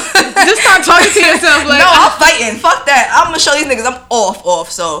off. Just start talking to yourself like, no, I'm fighting. Fuck that. I'm gonna show these niggas I'm off.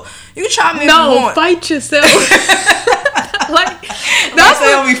 So you can try me if you want. Fight yourself. Like, that's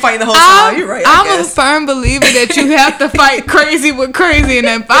why I'll be fighting the whole time. You're right. I'm a firm believer that you have to fight crazy with crazy, and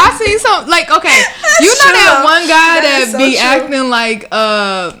if I see something like, okay, you know that one guy that be acting like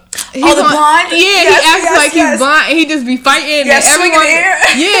he's blind? Yeah, he acts like he's blind and he just be fighting and everyone.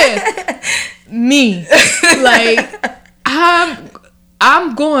 Yeah. Me. Like,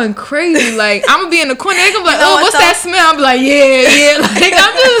 I'm going crazy. Like, I'm gonna be in the corner. They're gonna be like, You know oh, what's what, that smell? I'm like, yeah. Like,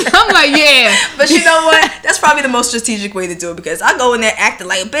 I'm like, yeah. But you know what? That's probably the most strategic way to do it, because I go in there acting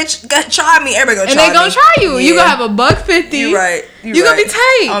like, bitch, try me. Everybody gonna try me. And they gonna try you. Yeah. You gonna have $150. You right. You gonna be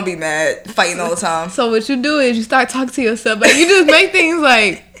tight. I'm gonna be mad, fighting all the time. So what you do is you start talking to yourself. Like, you just make things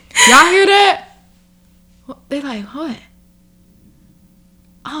like, y'all hear that? They like, what?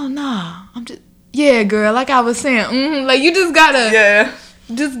 Oh, no. I'm just, yeah, girl. Like I was saying. Like, you just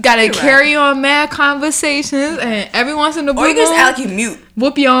gotta carry on mad conversations, and every once in a blue Or you moon, just act like you mute.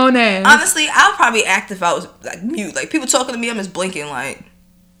 whoop your own ass. Honestly, I'll probably act if I was like mute. Like, people talking to me, I'm just blinking like.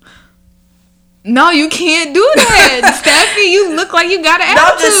 No, you can't do that. Steffi, you look like you got an No,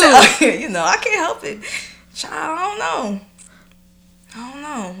 I'm just attitude. saying, you know, I can't help it. Child, I don't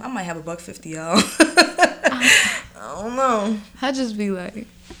know. I might have $150, y'all. I don't know. I just be like,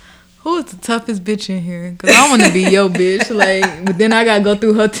 who is the toughest bitch in here? Because I want to be your bitch. Like, but then I got to go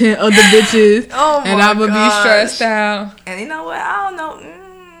through her 10 other bitches. Oh, my and I'm going to be gosh. stressed out. And you know what? I don't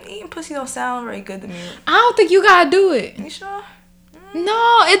know. Eating pussy don't sound very good to me. I don't think you got to do it. You sure?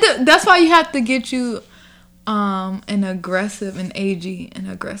 No, that's why you have to get you an aggressive girl.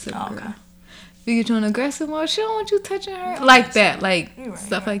 Okay. If you get you an aggressive one, she don't want you touching her. Like that. Like, You're right,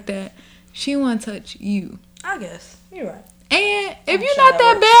 stuff you're like that. She want to touch you. I guess. You're right. And if you're sure not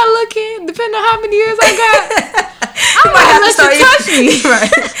that that bad looking, depending on how many years I got, I might have to let you touch me.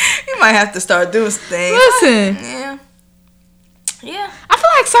 Right. You might have to start doing things. Listen. Yeah. Yeah. I feel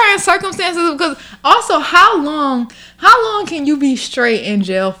like certain circumstances, because also how long can you be straight in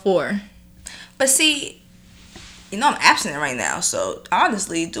jail for? But see, you know, I'm abstinent right now, so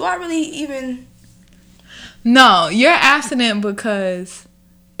honestly, do I really even? No, you're abstinent because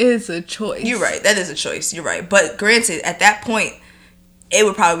it's a choice. You're right. That is a choice. You're right. But granted, at that point, it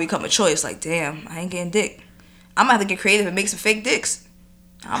would probably become a choice. Like, damn, I ain't getting dick. I'm gonna have to get creative and make some fake dicks.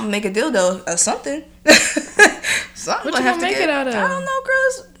 I'm gonna make a dildo or something. Something. What you gonna make it out of? I don't know,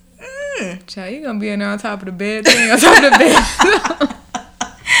 girls. Child, you gonna be in there on top of the bed, on top of the bed.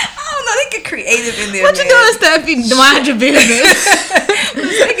 I don't know. They get creative in there. What you doing, Steffi? Mind your business.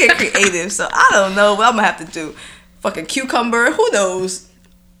 They get creative, so I don't know what I'm gonna have to do. Fucking cucumber. Who knows?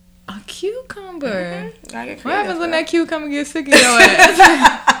 A cucumber. Mm-hmm. I get What creative, happens when bro. that cucumber gets sick of your ass?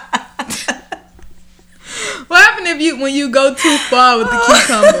 What happens when you go too far with the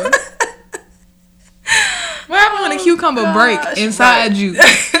cucumber? What happens when the cucumber break inside you?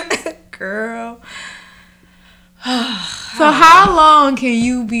 Girl. So how long can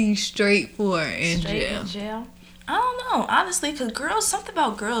you be straight for in jail? I don't know, honestly, because girls, something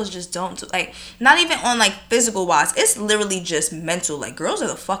about girls just don't do, like, not even on, like, physical wise. It's literally just mental. Like, girls are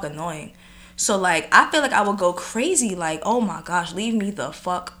the fuck annoying. So, like, I feel like I would go crazy, like, oh my gosh, leave me the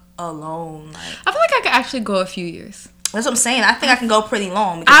fuck alone. Like, I feel like I could actually go a few years. that's what I'm saying. I think I can go pretty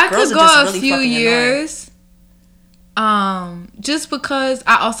long, because I girls could are just go really a few fucking years. Just because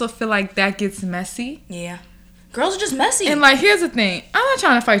I also feel like that gets messy. annoying. Yeah. Girls are just messy. And like, here's the thing: I'm not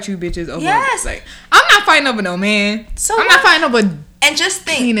trying to fight you bitches over. Yes. Like, I'm not fighting over no man. So I'm what? not fighting over and just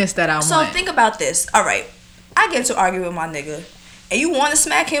think. penis that I want. So think about this. All right, I get into arguing with my nigga, and you want to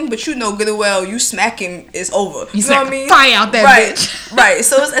smack him, but you know good and well you smack him is over. You know what I mean? Fire out that right, bitch. Right.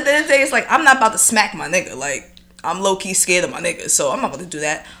 So it's, at the end of the day, it's like I'm not about to smack my nigga. Like, I'm low key scared of my nigga, so I'm not about to do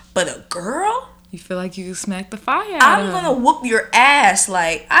that. But a girl, You feel like you can smack the fire out I'm of gonna whoop your ass.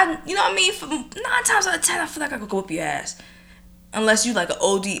 Like, you know what I mean? For 9 times out of 10, I feel like I could go whoop your ass. Unless you like an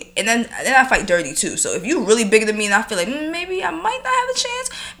OD, and then I fight dirty too. So if you really bigger than me, and I feel like maybe I might not have a chance,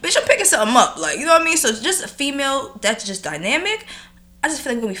 bitch, I'm picking something up. Like, you know what I mean? So just a female that's just dynamic. I just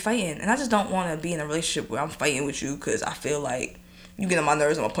feel like we're gonna be fighting, and I just don't want to be in a relationship where I'm fighting with you because I feel like you get on my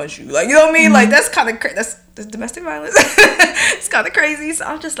nerves, I'm gonna punch you. Like, you know what I mean? Mm-hmm. Like, that's kind of that's domestic violence. It's kind of crazy. So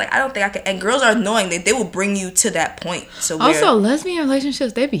I'm just like, I don't think I can. And girls are annoying. They will bring you to that point. So Also, lesbian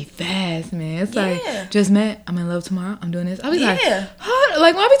relationships, they be fast, man. It's Yeah. like, just met, I'm in love tomorrow, I'm doing this. I'll be like, Yeah. huh?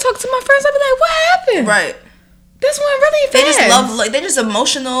 Like, when I be talking to my friends, I'll be like, what happened? right. This one really They fast. just love, like, they're just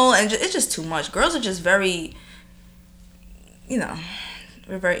emotional, and it's just too much. Girls are just very, you know,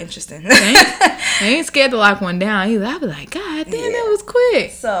 we're very interesting. I ain't scared to lock one down either. I'll be like, God damn, that was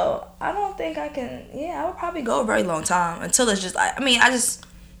quick. So I don't think I can. Yeah, I would probably go a very long time until it's just. I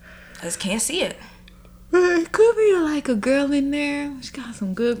just can't see it. It could be like a girl in there. She got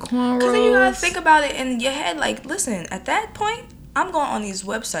some good cornrows. Because then you gotta think about it in your head. Like, listen, at that point, I'm going on these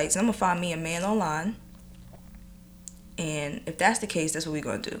websites and I'm gonna find me a man online. And if that's the case, that's what we're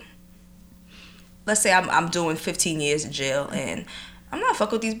gonna do. Let's say I'm doing 15 years in jail and I'm not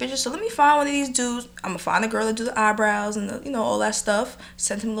fucking with these bitches, so let me find one of these dudes. I'm gonna find a girl that do the eyebrows and the, all that stuff.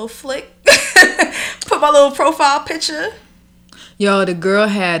 Send him a little flick. Put my little profile picture. Yo, the girl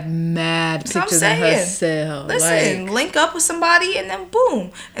had mad That's what I'm pictures in her saying. cell. Listen, Like, link up with somebody and then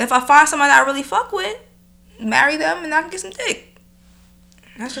boom. And if I find somebody I really fuck with, marry them and I can get some dick.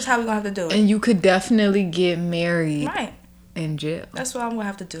 That's just how we're gonna have to do it. and you could definitely get married Right. in jail. That's what I'm gonna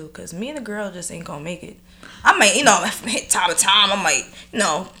have to do. Cause me and the girl just ain't gonna make it. I might, hit time to time. I might,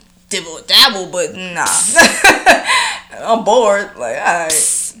 dibble or dabble, but nah. I'm bored. Like,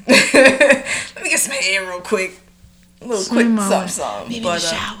 alright. Let me get some hair real quick. A little quick Swim on. something. Maybe But, in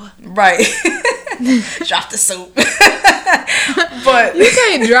the shower. Right. Drop the soap. But You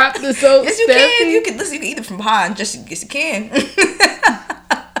can't drop the soap. yes, you Steffi. can. You can listen. You can eat it from behind. Yes, you can.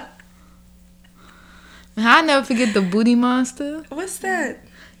 I never forget the Booty Monster. What's that?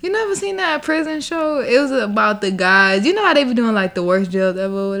 You never seen that prison show? It was about the guys. You know how they be doing like the worst jails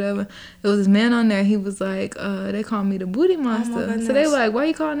ever or whatever? It was this man on there. He was like, they call me the Booty Monster. So they were like, why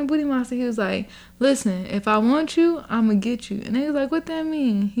you calling the Booty Monster? He was like, listen, if I want you, I'm going to get you. And they was like, what that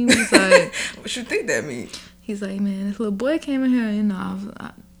mean? He was like, What you think that mean? he's like, man, this little boy came in here. I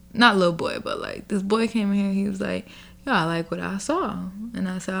was not little boy, but like this boy came in here. He was like, yo, I like what I saw. And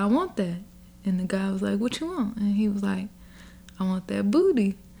I said, I want that. And the guy was like, what you want? And he was like, I want that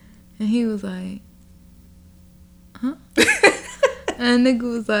booty. And he was like, huh? And the nigga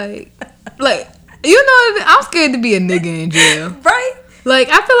was like, I'm scared to be a nigga in jail. Right? Like,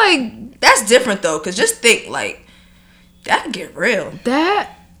 I feel like That's different though, cause just think like that could get real. that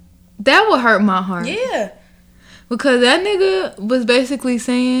would hurt my heart. Yeah. Because that nigga was basically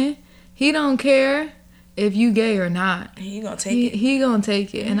saying he don't care if you gay or not. He gonna take it. He gonna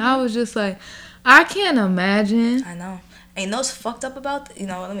take it. And I was just like, I can't imagine. I know. Ain't no fucked up about let me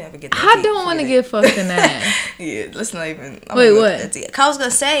never get that. I deep. don't want to Forget it. get fucked in that. Yeah, let's not even. Wait, what? Cause I was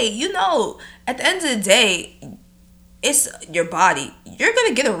gonna say, at the end of the day, it's your body. You're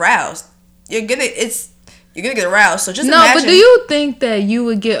gonna get aroused. You're gonna get aroused. So just No, imagine. but do you think that you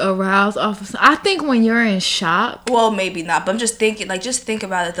would get aroused off of? I think when you're in shock, Well, maybe not. But I'm just thinking. Like, just think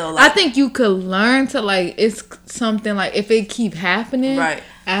about it though. I Like, think you could learn to like. It's something like if it keep happening, Right.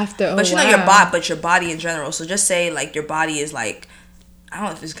 After a but you while. know your body in general. So just say like your body is like. I don't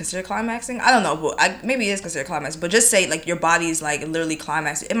know if it's considered climaxing. I don't know, but maybe it is considered climaxing. But just say like your body is like literally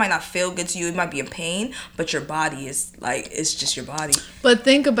climaxing. It might not feel good to you. It might be in pain, but your body is like it's just your body. But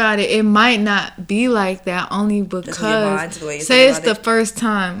think about it. It might not be like that only your because mind, the way you say think it's the about it. first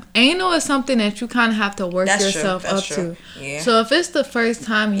time. Anal is something that you kind of have to work That's true. yourself That's up true. to. Yeah. So if it's the first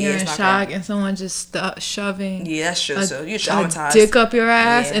time you're it's in not shock good. and someone just shoving Yeah, that's true. So you're a traumatized. dick up your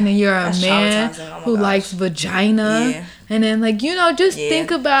ass, Yeah. and then you're a That's man traumatizing. Oh my who gosh. likes vagina, Yeah. and then like just Yeah.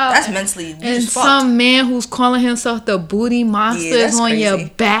 think about That's mentally. You and just some man who's calling himself the Booty Monster Yeah, is that's on your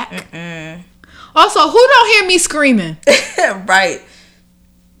crazy. back. Also, who don't hear me screaming? fucked. Right.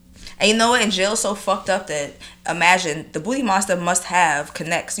 And you know what? In jail, so fucked up that imagine the Booty Monster must have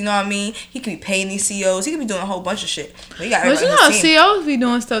connects. You know what I mean? He could be paying these COs. He could be doing a whole bunch of shit. But he got But you everybody on know, his team. COs be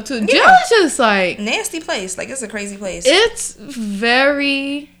doing stuff too. Jail Yeah. is just like Nasty place. Like it's a crazy place. it's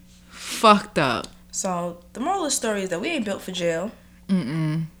very fucked up. So the moral of the story is that we ain't built for jail. We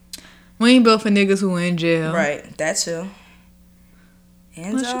ain't built for niggas who in jail. Right. That too.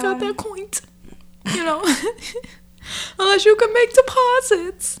 And Unless you got that coins. Unless you can make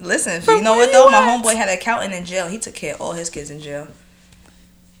deposits. Listen, From you know where what though? you My at? homeboy had an accountant in jail. He took care of all his kids in jail.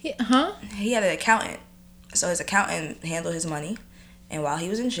 Huh? He had an accountant. So his accountant handled his money. And while he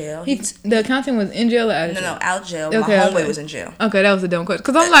was in jail, The accountant was in jail or out of jail? no, out jail. Okay, My homeboy okay. was in jail. Okay, that was a dumb question.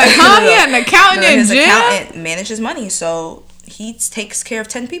 Because I'm like, huh? He had an accountant in his jail? accountant managed his money, so he takes care of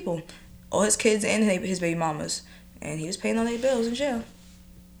 10 people, all his kids and his baby mamas, and he was paying all their bills in jail.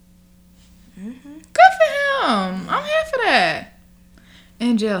 Good for him. I'm here for that.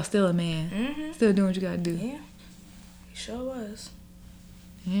 In jail, still a man. Still doing what you gotta do. Yeah, he sure was.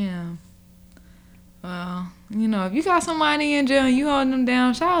 Yeah. Well, if you got somebody in jail and you holding them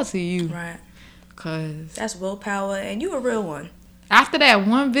down, shout out to you. Right. Because That's willpower, and you a real one. after that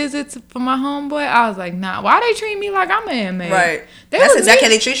one visit from my homeboy, I was like, nah, why they treat me like I'm an inmate? Right. They That's was exactly how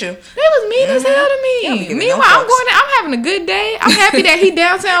mean- they treat you. They was mean as hell to They don't be me. giving Meanwhile, no I'm fucks. going there, I'm having a good day. I'm happy that he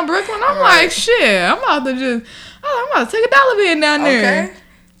downtown Brooklyn. I'm Right. like, shit, I'm about to take a dollar bin down there. Okay.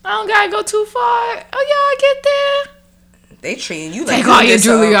 I don't gotta go too far. Oh, yeah, I get there. They treating you like Take you all your did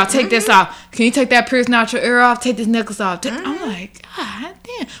jewelry something. off. Take this off. Can you take that piercing out your ear off? Take this necklace off. I'm like, God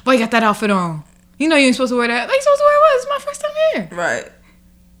damn. Why you got that outfit on? You ain't supposed to wear that. Like, you supposed to wear what? It's my first time here. Right.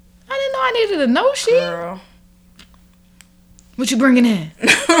 I didn't know I needed a no sheet. Girl. What you bringing in?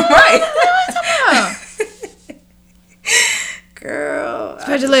 Right. Girl.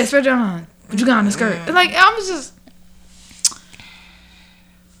 Spread your legs, spread your arm. What you got on the skirt? It's like, I was just...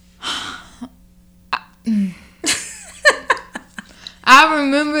 I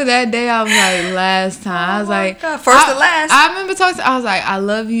remember that day. I was like, last time. I was like, God. First and last. I remember talking to, I was like, I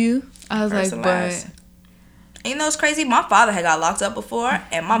love you. I was First like, and but. last. And you know what's crazy? My father had got locked up before,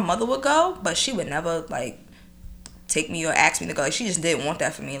 and my mother would go, but she would never, like, take me or ask me to go. Like, she just didn't want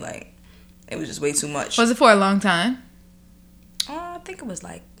that for me. Like, it was just way too much. Was it for a long time? I think it was,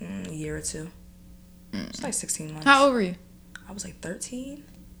 like, a year or two. It was, like, 16 months. How old were you? I was, like, 13.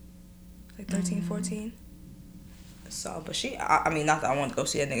 Like, 13, 14. So, but I mean, not that I wanted to go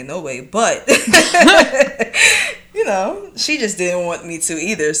see that nigga no way, but, you know, she just didn't want me to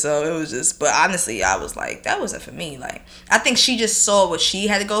either. So it was just, but honestly, I was like, that wasn't for me. Like, I think she just saw what she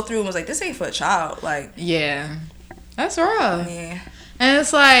had to go through and was like, this ain't for a child. Like, yeah, that's rough. yeah. And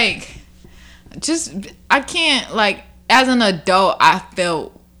it's like, just, I can't, like, as an adult, I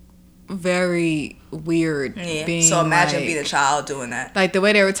felt very weird. Yeah. Being So imagine like, being a child doing that. like the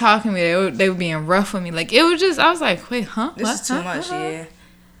way they were talking to me, they were being rough with me. Like it was just, I was like, wait, huh? This what? is too much, yeah.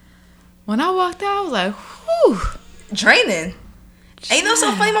 When I walked out, I was like, whew. Draining. And you know,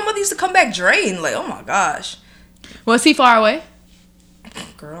 so funny, my mother used to come back drained. Like, oh my gosh. Was he far away?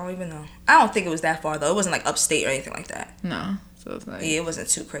 Girl, I don't even know. I don't think it was that far though. It wasn't like upstate or anything like that. No. So it's like, Yeah, it wasn't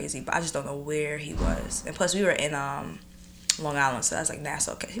too crazy, but I just don't know where he was. And plus, we were in Long Island, so that's like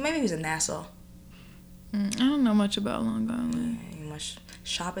Nassau. Maybe he was in Nassau. I don't know much about Long Island. Ain't much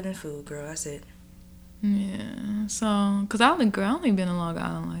shopping and food, girl. That's it. Yeah. So, cause I only been in Long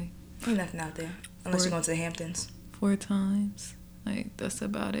Island like Ain't nothing out there unless you're going to the Hamptons. 4 times. Like that's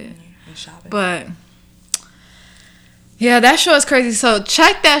about it. And shopping. But yeah, that show is crazy. So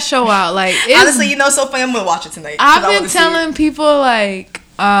check that show out. Like it's, honestly, you know, so funny. I'm gonna watch it tonight. 'Cause I I've wanna been see telling it. people like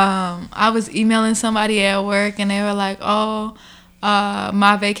I was emailing somebody at work and they were like, oh,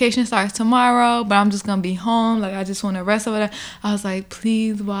 my vacation starts tomorrow, but I'm just gonna be home. Like I just want to rest over there. I was like,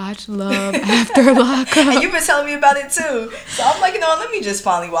 please watch Love After Lockup. And you've been telling me about it too. So I'm like, you know, let me just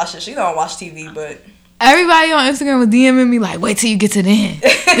finally watch this. You know, I don't watch TV, but Everybody on Instagram was DMing me like, wait till you get to the end.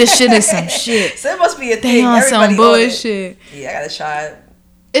 This shit is some shit. so it must be a They thing. on Everybody some on it. bullshit. Yeah, I gotta try it.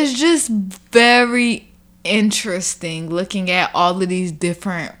 It's just very interesting looking at all of these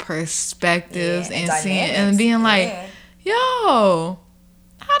different perspectives Yeah, and seeing dynamics. and being like, Yeah. yo,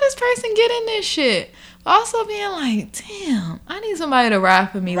 how this person get in this shit? But also being like, damn, I need somebody to ride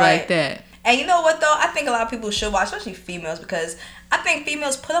for me Right. like that. And you know what though? I think a lot of people should watch, especially females, because I think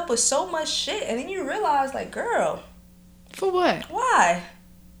females put up with so much shit, and then you realize, like, girl, For what? why?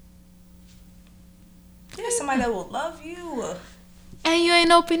 There's somebody that will love you And you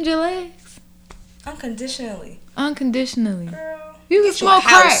ain't opened your legs unconditionally, unconditionally. girl. You can Get you a smoke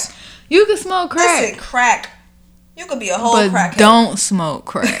house. crack. You can smoke crack. Listen, crack. You could be a whole But crackhead. don't smoke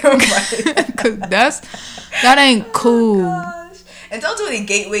crack. Right. Cause that ain't cool. Gosh. And don't do any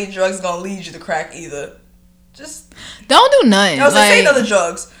gateway drugs gonna lead you to crack either. Just Don't do nothing. no, say no Like, to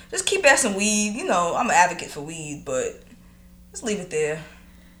drugs. Just keep asking weed. You know, I'm an advocate for weed, but just leave it there.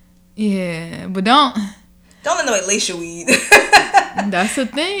 yeah, but don't. Don't let nobody lace your weed. That's the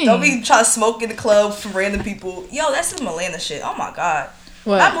thing. Don't be trying to smoke in the club from random people. Yo, that's some Atlanta shit. Oh my god.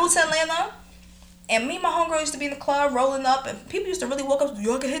 What? I moved to Atlanta, and me and my homegirl used to be in the club rolling up, and people used to really walk up.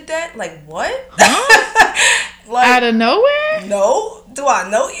 Y'all can hit that? Like what? Like Out of nowhere? no, do I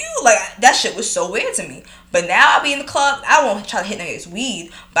know you? Like that shit was so weird to me. But now I'll be in the club. I won't try to hit niggas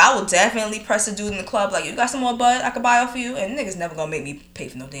weed, but I will definitely press a dude in the club like, you got some more bud I could buy off you, and niggas never gonna make me pay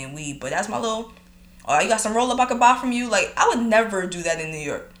for no damn weed. But that's my little. Oh, you got some roll up I could buy from you? Like I would never do that in New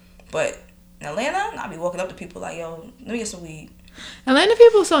York, but in Atlanta, I'll be walking up to people like, yo, let me get some weed. Atlanta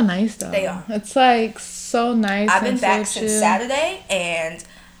people so nice though. They are. It's like so nice. I've been and back so since chill. Saturday, and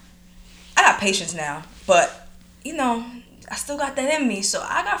I got patience now. But you know, I still got that in me. So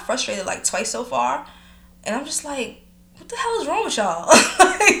I got frustrated like twice so far, and I'm just like, what the hell is wrong with y'all?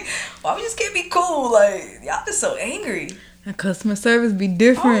 Like, why we just can't be cool? Like y'all just so angry. And customer service be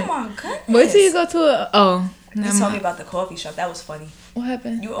different. Oh my goodness. Wait till you go to a. Oh, You never told me mind. about the coffee shop. That was funny. What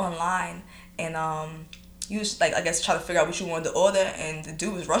happened? You were online, and you was like, I guess trying to figure out what you wanted to order, and the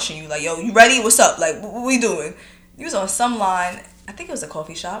dude was rushing you like, yo, you ready? What's up? Like, what we doing? You was on some line. I think it was a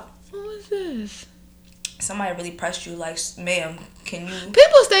coffee shop. What was this? Somebody really pressed you like, ma'am, can you?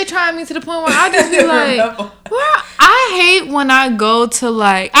 People stay trying me to the point where I just be like, Remember. well, I hate when I go to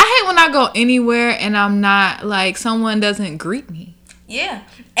like, I hate when I go anywhere and I'm not like, someone doesn't greet me. Yeah.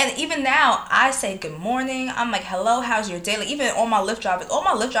 And even now, I say good morning. I'm like, hello, how's your day? Like, even all my Lyft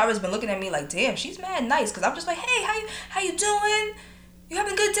drivers been looking at me like, damn, she's mad nice. Because I'm just like, hey, how you doing? You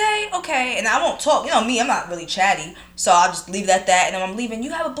having a good day? Okay. And I won't talk. You know me, I'm not really chatty. So I'll just leave it at that. And then I'm leaving.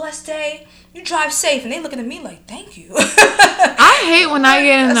 You have a blessed day. You drive safe. And they looking at me like, thank you. I hate when I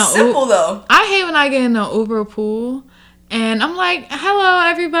get in That's the simple, though. I hate when I get in the Uber pool And I'm like, hello,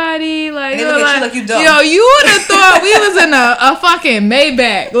 everybody. Like, And they look at you like you dumb. Yo, you would have thought we was in a fucking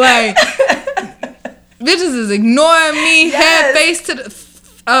Maybach. Like, bitches is ignoring me, head face to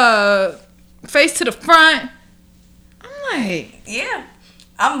the front. I'm like, yeah.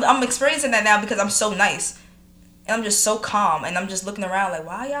 I'm experiencing that now because I'm so nice. And I'm just so calm. And I'm just looking around like,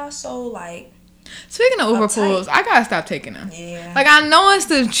 why y'all so, like... Speaking of Uber uptight? pools, I gotta stop taking them. Yeah. Like, I know it's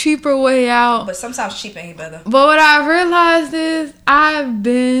the cheaper way out. But sometimes cheap ain't better. But what I realized is I've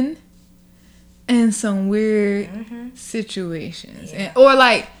been in some weird situations. Yeah. Or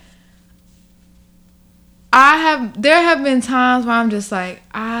like, there have been times where I'm just like,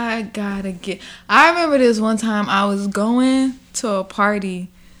 I remember this one time I was going to a party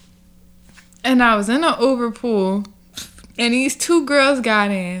and I was in an Uber pool and these two girls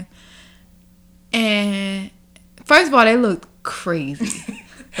got in. And first of all, they looked crazy.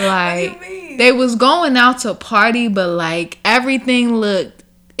 Like, what do you mean? They was going out to party, but like everything looked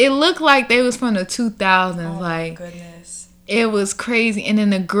like they was from the 2000s. Oh, like, my goodness. It was crazy. And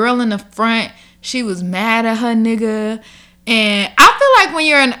then the girl in the front, she was mad at her nigga. And I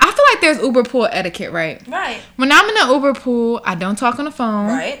feel like there's Uber pool etiquette, right? Right. When I'm in an Uber pool, I don't talk on the phone.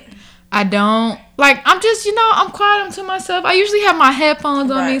 Right. I don't, like, I'm just, I'm quiet, I'm to myself. I usually have my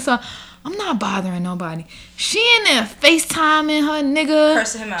headphones on me, so I'm not bothering nobody. She in there FaceTiming her nigga.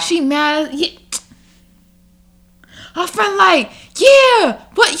 Cursing him out. She mad. Yeah. Her friend like, yeah,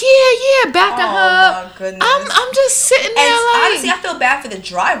 backing her up. Oh my goodness. I'm just sitting there And like. honestly, I feel bad for the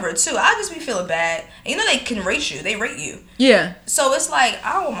driver too. I just be feeling bad. And you know they can rate you. They rate you. Yeah. So it's like,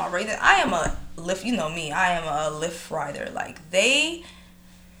 I don't want my rating. I am a Lyft. You know me. I am a Lyft rider. Like, they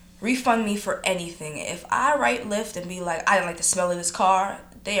refund me for anything. If I write Lyft and be like, I didn't like the smell of this car,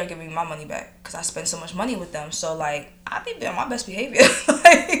 they are giving me my money back because I spend so much money with them. So, like, I be on my best behavior.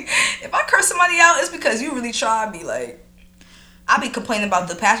 Like, if I curse somebody out, it's because you really try to be like, I be complaining about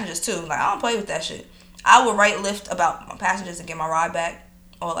the passengers too. Like, I don't play with that shit. I will write Lyft about my passengers and get my ride back,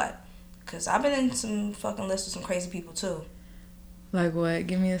 all that. Because I've been in some fucking Lyfts with some crazy people too. Like what?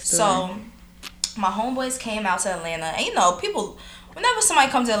 Give me a story. So, my homeboys came out to Atlanta. And people, whenever somebody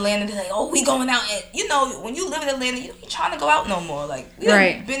comes to Atlanta, they're like, oh, we going out. And, when you live in Atlanta, you ain't trying to go out no more. Like, we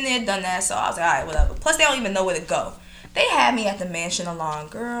done been there, done that. So I was like, all right, whatever. Plus, they don't even know where to go. They had me at the Mansion Alon.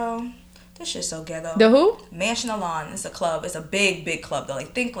 Girl, this shit's so ghetto. The who? Mansion Alon. It's a club. It's a big, big club, though.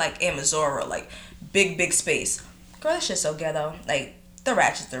 Like, think like Amazora. Like, big, big space. Girl, this shit's so ghetto. Like, the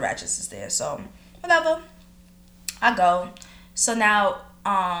ratchets is there. So, whatever. I go. So now,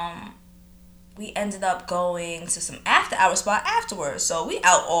 we ended up going to some after-hour spot afterwards. So we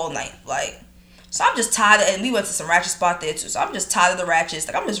out all night. Like, so I'm just tired. And we went to some ratchet spot there too. So I'm just tired of the ratchets.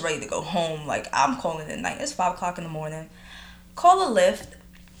 Like, I'm just ready to go home. Like, I'm calling it at night. It's 5 o'clock in the morning. Call a Lyft.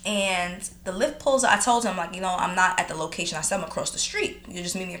 And the Lyft pulls up. I told him, like, I'm not at the location. I said I'm across the street. You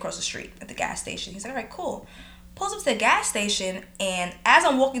just meet me across the street at the gas station. He's like, all right, cool. Pulls up to the gas station. And as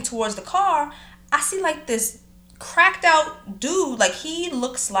I'm walking towards the car, I see, like, this cracked out dude. Like, he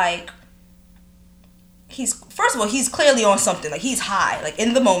looks like first of all, he's clearly on something. Like, he's high, like,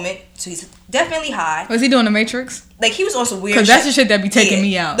 in the moment. So he's definitely high. Was he doing the Matrix? Like, he was on some weird shit. Because that's the shit that be taking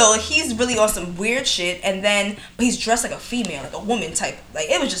me out. No, like, he's really on some weird shit. And then, but he's dressed like a female, like a woman type. Like,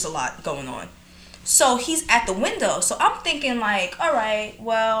 it was just a lot going on. So he's at the window. So I'm thinking, like, all right,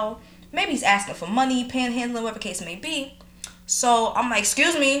 well, maybe he's asking for money, panhandling, whatever case it may be. So I'm like,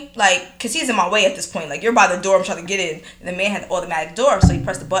 excuse me, like, because he's in my way at this point. Like, you're by the door, I'm trying to get in. And the man had the automatic door, so he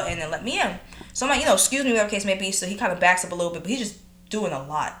pressed the button and let me in. So I'm like, excuse me, whatever case may be. So he kind of backs up a little bit, but he's just doing a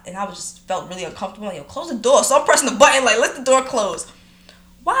lot. And I felt really uncomfortable. Like, close the door. So I'm pressing the button, like, let the door close.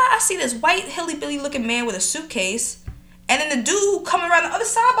 Why I see this white hilly-billy looking man with a suitcase, and then the dude coming around the other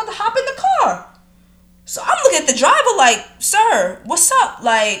side about to hop in the car. So I'm looking at the driver like, sir, what's up?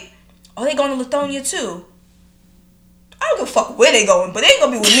 Like, are they going to Lithonia too? I don't give a fuck where they going, but they ain't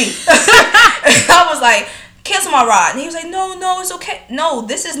gonna be with me. And I was like, cancel my ride. And he was like, no, it's okay. No,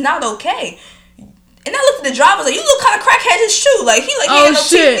 this is not okay. And I looked at the driver, like, you look kind of crackhead his shoe. Like, he had no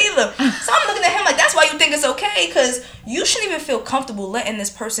teeth either. So I'm looking at him like, that's why you think it's okay, because you shouldn't even feel comfortable letting this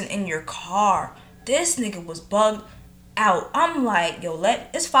person in your car. This nigga was bugged out. I'm like, yo,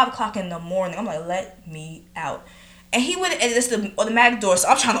 it's 5 o'clock in the morning. I'm like, let me out. And he went, and it's the automatic door, so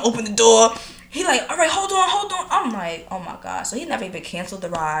I'm trying to open the door. He like, all right, hold on. I'm like, oh my God. So he never even canceled the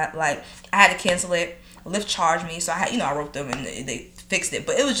ride. Like, I had to cancel it. Lyft charged me, so I wrote them and they fixed it.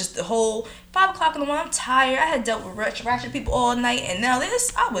 But it was just the whole 5 o'clock in the morning. I'm tired. I had dealt with ratchet people all night, and now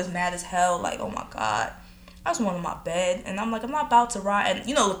I was mad as hell. Like, oh my God. I was on my bed, and I'm like, I'm not about to ride. And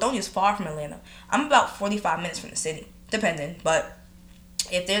Lithonia's far from Atlanta. I'm about 45 minutes from the city, depending. But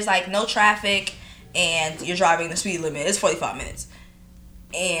if there's like no traffic and you're driving the speed limit. It's 45 minutes.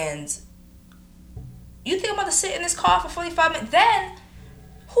 And you think I'm about to sit in this car for 45 minutes? Then,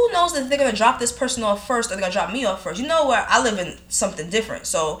 who knows if they're going to drop this person off first or they're going to drop me off first? You know where I live in something different.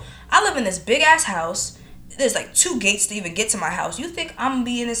 So, I live in this big-ass house. There's like 2 gates to even get to my house. You think I'm gonna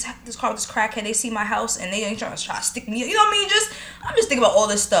be in this car with this crackhead? They see my house and they ain't trying to stick me. You know what I mean? I'm just thinking about all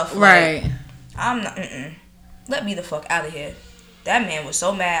this stuff. Right. Like, I'm not. Let me the fuck out of here. That man was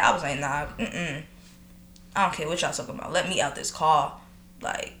so mad. I was like, nah. I don't care what y'all talking about. Let me out this car.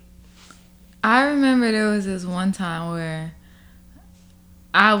 Like. I remember there was this one time where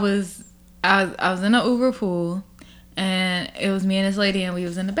I was in an Uber pool, and it was me and this lady, and we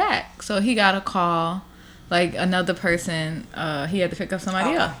was in the back. So he got a call. Like, another person, he had to pick up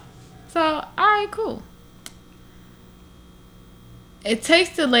somebody else. So, all right, cool. It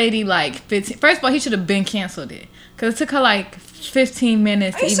takes the lady, like, 15... First of all, he should have been canceled it. Because it took her, like, 15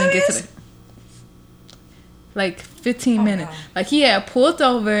 minutes to even get to the... Like, 15 minutes. No. Like, he had pulled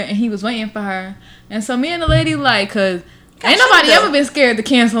over, and he was waiting for her. And so, me and the lady, like, because ain't nobody ever been scared to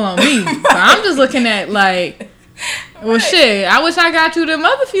cancel on me. So, I'm just looking at, like... Well, shit, I wish I got you them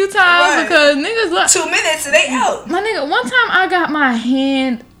other few times because niggas look. 2 minutes and they out. My nigga, one time I got my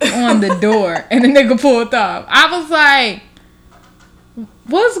hand on the door and the nigga pulled off. I was like,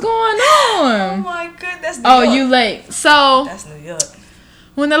 what's going on? Oh my goodness. New York. You late. So, that's New York.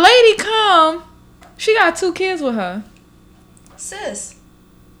 When the lady come, she got 2 kids with her. Sis.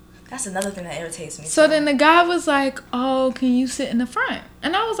 That's another thing that irritates me. So then the guy was like, oh, can you sit in the front?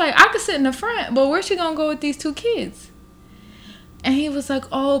 And I was like, I could sit in the front, but where's she going to go with these 2 kids? And he was like,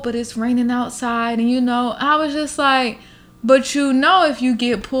 oh, but it's raining outside. And, I was just like, but if you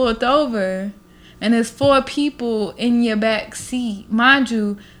get pulled over and there's 4 people in your back seat, mind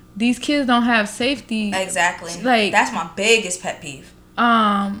you, these kids don't have safety. Exactly. Like, that's my biggest pet peeve.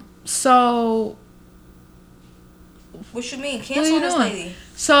 So... What you mean? Cancel on this lady.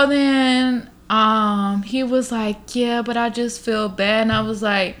 So then, he was like, yeah, but I just feel bad. And I was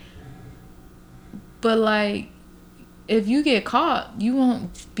like, but like, if you get caught, you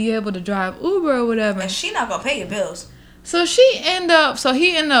won't be able to drive Uber or whatever. And she not gonna pay your bills. So he ended up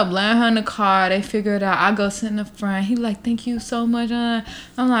letting her in the car. They figured out. I go sit in the front. He like, thank you so much. I'm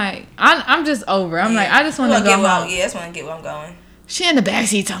like, I'm just over. I'm like, I just want to go home. I just want to get where I'm going. She in the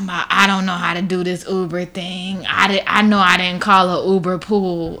backseat talking about, I don't know how to do this Uber thing. I know I didn't call her Uber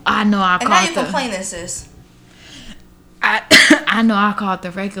pool. I know I called. And now you complaining, sis. I know I called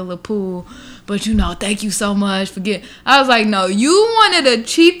the regular pool, but thank you so much for getting. I was like, no, you wanted a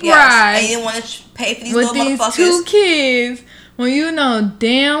cheap ride. And you didn't want to pay for these with little these motherfuckers. 2 kids. When you know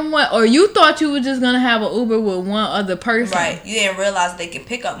damn well, or you thought you were just gonna have an Uber with one other person. Right. You didn't realize they can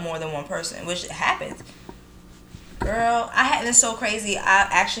pick up more than one person, which happens. Girl, it's so crazy.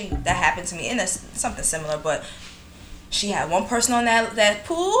 That happened to me, and it's something similar, but she had one person on that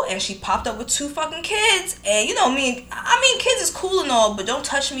pool, and she popped up with 2 fucking kids, and kids is cool and all, but don't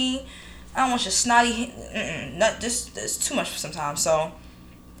touch me. I don't want your snotty, this too much for sometimes. So,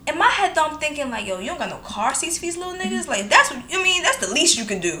 in my head though, I'm thinking like, yo, you don't got no car seats for these little niggas? Like, that's the least you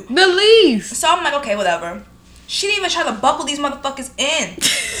can do. The least. So I'm like, okay, whatever. She didn't even try to buckle these motherfuckers in.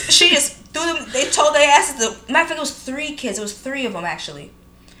 She just threw them. They told their asses to. Matter of fact, it was 3 kids. It was 3 of them actually.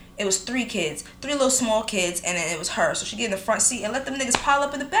 It was 3 kids, 3 little small kids, and then it was her. So she get in the front seat and let them niggas pile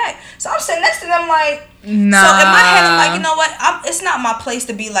up in the back. So I'm sitting next to them like, nah. So in my head, I'm like, you know what? It's not my place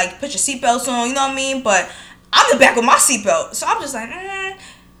to be like, put your seatbelts on. You know what I mean? But I'm in the back with my seatbelt. So I'm just like,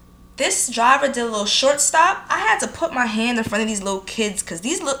 This driver did a little short stop. I had to put my hand in front of these little kids because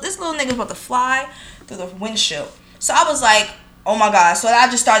this little nigga's about to fly through the windshield. So I was like, oh my God. So I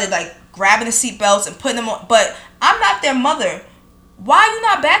just started like grabbing the seatbelts and putting them on. But I'm not their mother. Why are you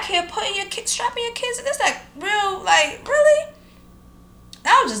not back here strapping your kids? And it's like, really?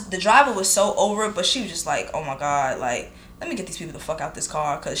 That was just, the driver was so over it, but she was just like, oh my God, like, let me get these people the fuck out this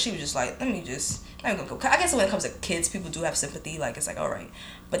car. Because she was just like, I'm gonna go. I guess when it comes to kids, people do have sympathy. Like, it's like, all right.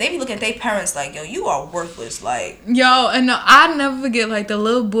 But they be looking at their parents like, yo, you are worthless. Like, yo, and no, I never forget, like, the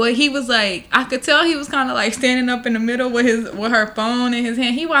little boy, he was like, I could tell he was kind of like standing up in the middle with her phone in his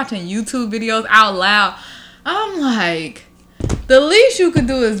hand. He watching YouTube videos out loud. I'm like, the least you could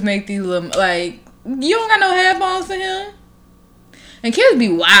do is make these little, like, you don't got no headphones for him. And kids be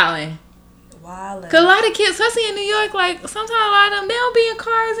wilding. Cause a lot of kids, especially in New York, like, sometimes a lot of them, they don't be in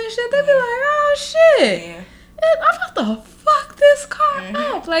cars and shit. They be like, oh shit. Yeah. I'm about to fuck this car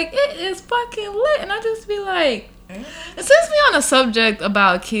up. Like, it is fucking lit. And I just be like, and since we on the subject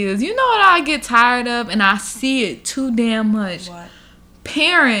about kids, you know what I get tired of? And I see it too damn much. What?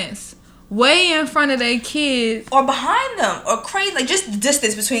 Parents way in front of their kids. Or behind them. Or crazy. Like, just the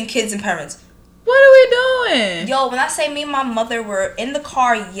distance between kids and parents. What are we doing? Yo, when I say me and my mother were in the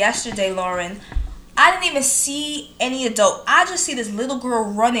car yesterday, Lauren, I didn't even see any adult. I just see this little girl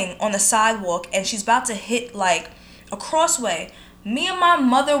running on the sidewalk, and she's about to hit like a crossway. Me and my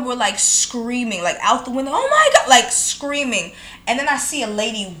mother were like screaming, like out the window, oh my God, like screaming. And then I see a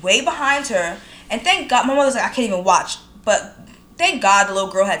lady way behind her, and thank God, my mother's like, I can't even watch. But thank God the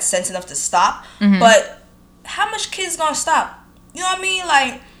little girl had sense enough to stop. Mm-hmm. But how much kids gonna stop? You know what I mean?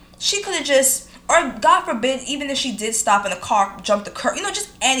 Like, she could have just, or God forbid, even if she did stop and the car jumped the curb, you know,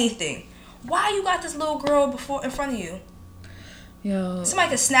 just anything. Why you got this little girl before in front of you? Yo, Somebody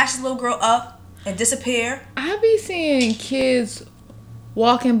could snatch this little girl up and disappear. I be seeing kids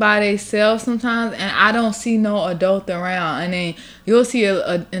walking by themselves sometimes, and I don't see no adult around, and then you'll see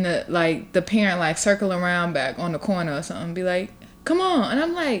like the parent like circle around back on the corner or something, be like, "Come on," and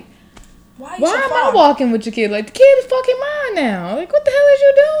I'm like, Why "Why am I walking with your kid? Like the kid is fucking mine now. Like what the hell is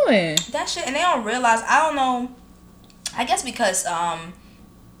you doing?" That shit, and they don't realize. I don't know. I guess because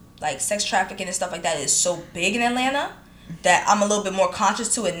like sex trafficking and stuff like that is so big in Atlanta that I'm a little bit more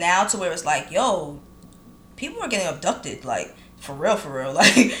conscious to it now, to where it's like, yo, people are getting abducted, like for real,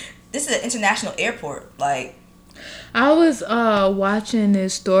 like this is an international airport, like. I was watching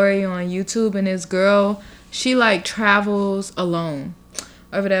this story on YouTube, and this girl, she like travels alone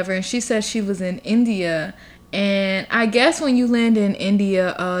or whatever, and she said she was in India, and I guess when you land in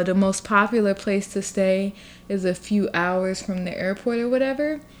India, the most popular place to stay is a few hours from the airport or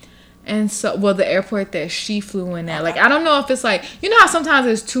whatever. And so, well, the airport that she flew in at, like, I don't know if it's like, you know how sometimes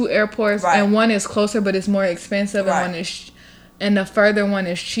there's two airports, right, and one is closer but it's more expensive, right, and one is and the further one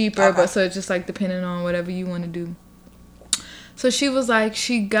is cheaper, okay, but so it's just like depending on whatever you want to do. So she was like,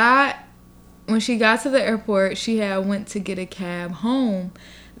 when she got to the airport, she had went to get a cab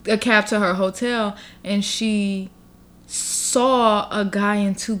to her hotel, and she saw a guy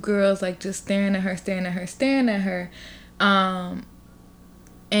and two girls like just staring at her.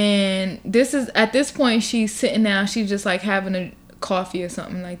 And this is, at this point, she's sitting down, she's just like having a coffee or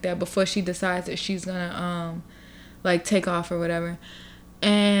something like that before she decides that she's gonna like take off or whatever.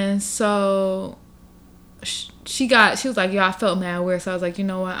 And so she was like, yo, I felt mad weird. So I was like, you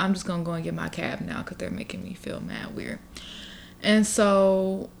know what, I'm just gonna go and get my cab now because they're making me feel mad weird. And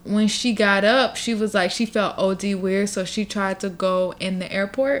so when she got up, she was like, she felt OD weird, so she tried to go back in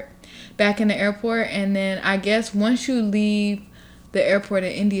the airport, and then I guess once you leave the airport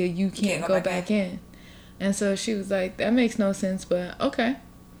in India, you can't go back in. And so she was like, that makes no sense, but okay.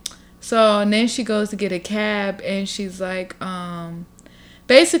 So and then she goes to get a cab, and she's like,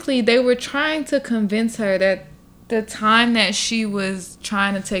 basically they were trying to convince her that the time that she was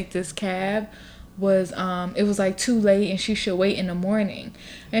trying to take this cab was it was like too late and she should wait in the morning.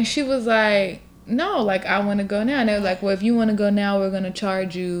 And she was like, no, like I want to go now. And they were like, well, if you want to go now, we're gonna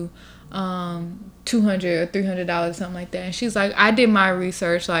charge you $200 or $300, something like that. And she's like, I did my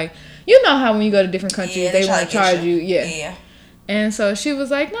research, like, you know how when you go to different countries, they want to charge you. Yeah. And so she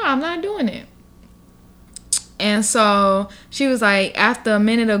was like, no, I'm not doing it. And so she was like, after a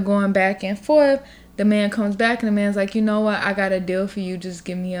minute of going back and forth, the man comes back, and the man's like, you know what, I got a deal for you, just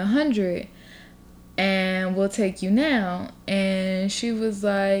give me $100 and we'll take you now. And she was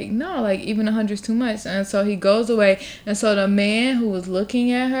like, no, like even 100's too much. And so he goes away, and so the man who was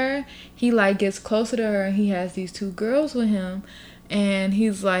looking at her, he like gets closer to her, and he has these two girls with him, and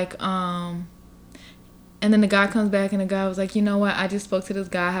he's like, and then the guy comes back, and the guy was like, you know what, I just spoke to this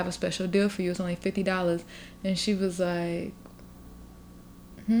guy, I have a special deal for you, it's only $50. And she was like,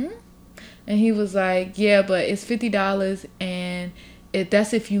 and he was like, yeah, but it's $50, and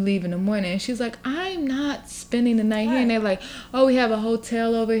that's if you leave in the morning. And she's like, I'm not spending the night here. And they're like, oh, we have a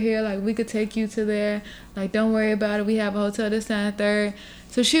hotel over here, like we could take you to there, like don't worry about it, we have a hotel, this and third.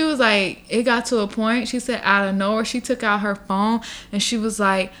 So she was like, it got to a point, she said out of nowhere, she took out her phone, and she was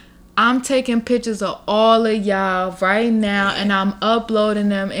like, I'm taking pictures of all of y'all right now, and I'm uploading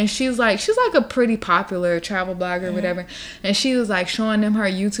them. And she's like a pretty popular travel blogger or whatever, and she was like showing them her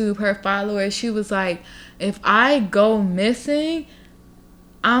YouTube, her followers. She was like, if I go missing,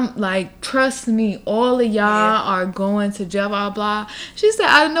 I'm like, trust me, all of y'all are going to jail, blah blah. She said,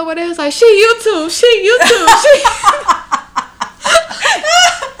 I don't know what it was, like, she YouTube.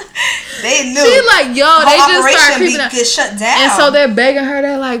 They knew. She like, yo, they just start creeping up. Get shut down. And so they're begging her.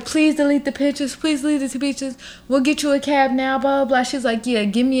 They're like, please delete the pictures. Please delete the pictures. We'll get you a cab now, blah, blah, blah. She's like, yeah,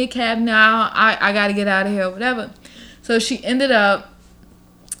 give me a cab now. I got to get out of here, whatever. So she ended up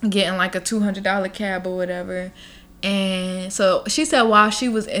getting like a $200 cab or whatever. And so she said while she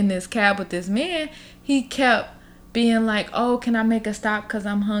was in this cab with this man, he kept being like, oh, can I make a stop because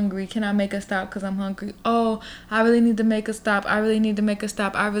I'm hungry? Can I make a stop because I'm hungry? Oh, I really need to make a stop. I really need to make a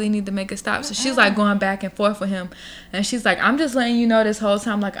stop. I really need to make a stop. So she's like going back and forth with him. And she's like, I'm just letting you know this whole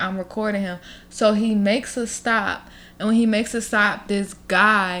time, like, I'm recording him. So he makes a stop. And when he makes a stop, this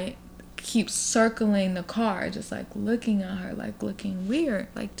guy keeps circling the car, just like looking at her, like looking weird,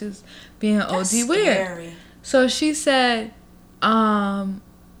 like just being OD weird. So she said,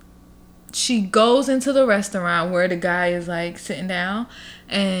 she goes into the restaurant where the guy is like sitting down,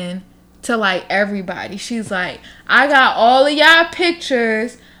 and to like everybody, she's like, I got all of y'all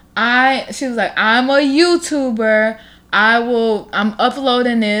pictures. She was like, I'm a YouTuber. I'm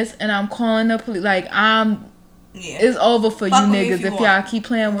uploading this and I'm calling the police. Like, it's over for you niggas if y'all keep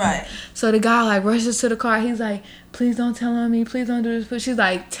playing with me. So the guy like rushes to the car. He's like, please don't tell on me. Please don't do this. But she's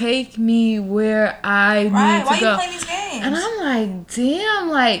like, take me where I need to go. Why you playing these games? And I'm like, damn,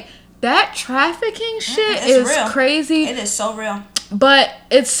 like, that trafficking shit is real. Crazy. It is so real. But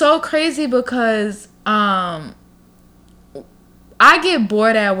it's so crazy because I get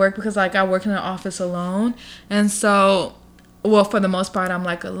bored at work because, like, I work in an office alone. And so, well, for the most part, I'm,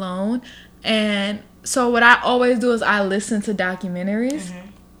 like, alone. And so what I always do is I listen to documentaries.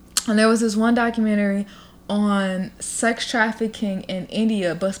 And there was this one documentary on sex trafficking in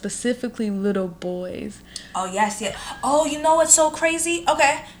India, but specifically little boys. Oh, yes, yeah. Oh, you know what's so crazy?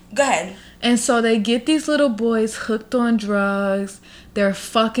 Okay, go ahead. And so they get these little boys hooked on drugs. They're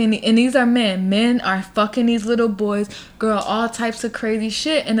fucking, and these are men. Men are fucking these little boys. Girl, all types of crazy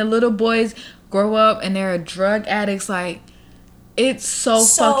shit. And the little boys grow up and they're drug addicts. Like, it's so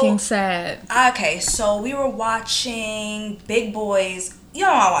fucking sad. Okay, so we were watching Big Boys. You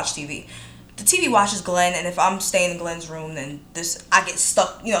know I watch TV. The TV watches Glenn, and if I'm staying in Glenn's room, then I get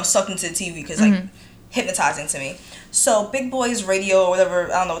sucked into the TV because like hypnotizing to me. So Big Boys Radio or whatever,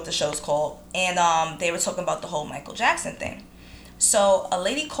 I don't know what the show's called, and they were talking about the whole Michael Jackson thing. So a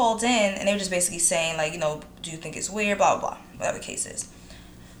lady called in, and they were just basically saying like, do you think it's weird, blah blah blah, whatever the case is.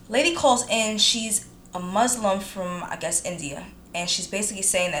 Lady calls in, she's a Muslim from I guess India, and she's basically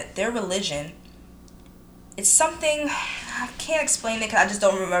saying that their religion, it's something, I can't explain it because I just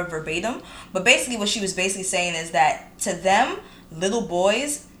don't remember verbatim. But basically what she was basically saying is that to them, little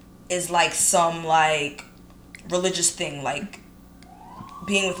boys is like some like religious thing. Like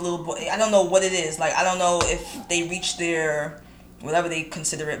being with little boys. I don't know what it is. Like I don't know if they reach their, whatever they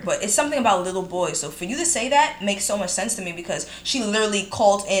consider it. But it's something about little boys. So for you to say that makes so much sense to me because she literally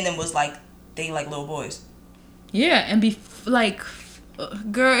called in and was like, they like little boys. Yeah, and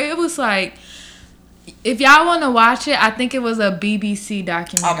girl, it was like, if y'all want to watch it, I think it was a BBC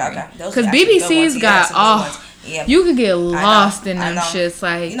documentary. Okay. Because BBC's got you could get lost in them shits.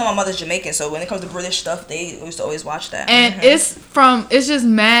 Like, my mother's Jamaican, so when it comes to British stuff, they used to always watch that. And it's just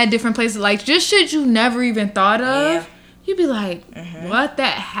mad different places. Like, just shit you never even thought of. Yeah. You'd be like, what?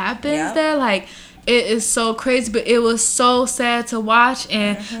 That happens there? Like, it is so crazy, but it was so sad to watch.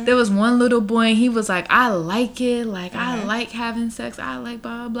 And there was one little boy, and he was like, I like it. Like, I like having sex. I like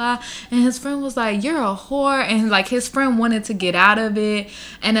blah, blah, blah. And his friend was like, you're a whore. And, like, his friend wanted to get out of it.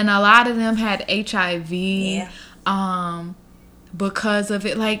 And then a lot of them had HIV because of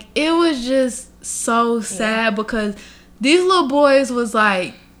it. Like, it was just so sad because these little boys was,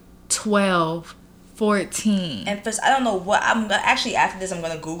 like, 12. 14. And first, I don't know what I'm actually, after this I'm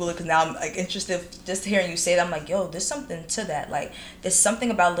gonna Google it because now I'm like interested just hearing you say that. I'm like, yo, there's something to that. Like, there's something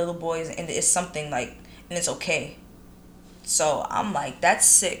about little boys, and it's something like, and it's okay. So I'm like, that's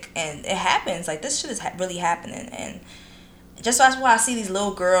sick, and it happens. Like, this shit is really happening, and just that's why I see these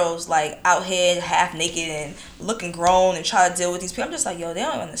little girls like out here half naked and looking grown and try to deal with these people. I'm just like, yo, they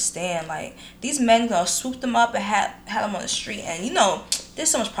don't understand. Like, these men gonna swoop them up and had them on the street, and there's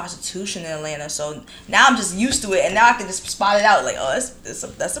so much prostitution in Atlanta, so now I'm just used to it, and now I can just spot it out, like, oh,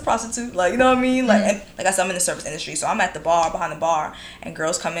 that's a prostitute, like, you know what I mean? Like, and, like I said, I'm in the service industry, so I'm at the bar, behind the bar, and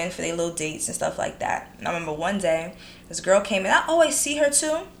girls come in for their little dates and stuff like that. And I remember one day, this girl came in, I always see her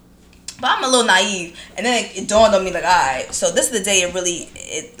too, but I'm a little naive, and then it dawned on me, like, alright, so this is the day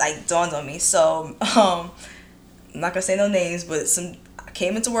it like dawned on me. So I'm not gonna say no names, but I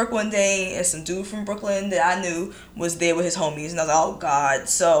came into work one day, and some dude from Brooklyn that I knew was there with his homies, and I was like, oh god.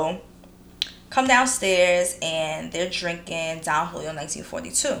 So come downstairs, and they're drinking Don Julio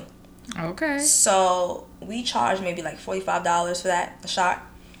 1942. Okay. So we charged maybe like $45 for that, a shot.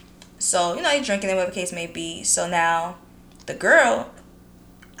 So you're drinking it, whatever the case may be. So now the girl,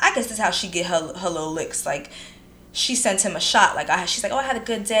 I guess that's how she get her little licks. Like, she sent him a shot. Like, she's like, oh, I had a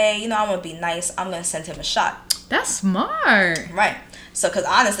good day. I want to be nice. I'm gonna send him a shot. That's smart. Right. So, because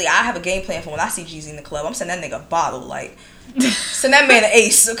honestly, I have a game plan for when I see Jeezy in the club. I'm sending that nigga a bottle. Like, send that man an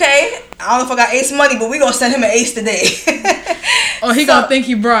ace, okay? I don't know if I got ace money, but we gonna send him an ace today. Oh, he gonna think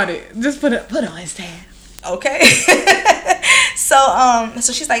he brought it. Just put it on his tab. Okay.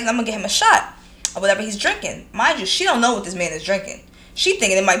 So she's like, I'm gonna get him a shot of whatever he's drinking. Mind you, she don't know what this man is drinking. She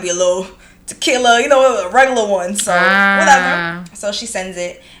thinking it might be a little tequila, a regular one. So whatever. So she sends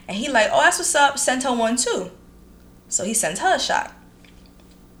it, and he like, oh, that's what's up. Send her one too. So he sends her a shot.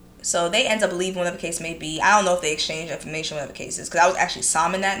 So they end up leaving, whatever case may be. I don't know if they exchanged information, whatever case is, because I was actually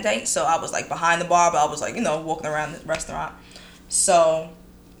salmon that day. So I was like behind the bar, but I was like, walking around the restaurant. So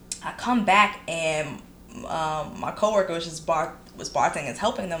I come back, and my coworker, which was bartending and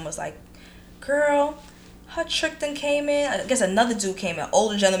helping them, was like, girl, her trick then came in. I guess another dude came in,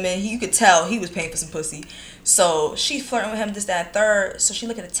 older gentleman. You could tell he was paying for some pussy. So she flirting with him, this, that, and third. So she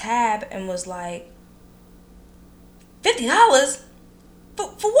looked at the tab and was like, $50?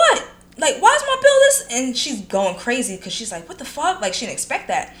 For what? Like, why is my bill this? And she's going crazy because she's like, what the fuck? Like, she didn't expect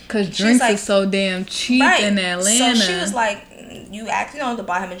that. Because drinks is so damn cheap in Atlanta. So she was like, you asked, to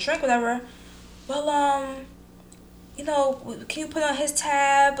buy him a drink, whatever. Well, can you put on his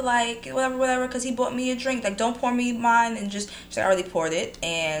tab, like, whatever, because he bought me a drink. Like, don't pour me mine, and just, she's like, I already poured it,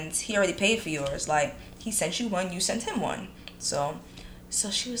 and he already paid for yours. Like, he sent you one, you sent him one. So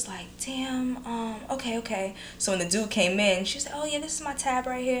she was like, damn, okay. So when the dude came in, she was like, oh, yeah, this is my tab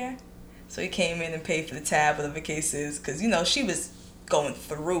right here. So he came in and paid for the tab, whatever the case is, because, she was going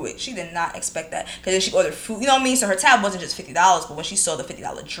through it. She did not expect that, because then she ordered food, So her tab wasn't just $50, but when she saw the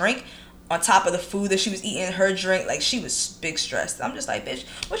 $50 drink on top of the food that she was eating, her drink, like, she was big stressed. I'm just like, bitch,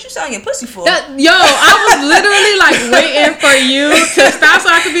 what you selling your pussy for? I was literally, like, waiting for you to stop so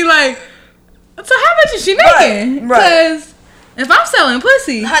I could be like, so how much is she making? Because if I'm selling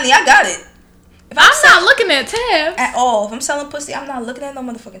pussy, honey, I got it. If I'm not looking at tabs at all. If I'm selling pussy, I'm not looking at no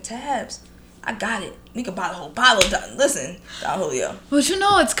motherfucking tabs. I got it. We could buy the whole bottle. Listen, Julio. But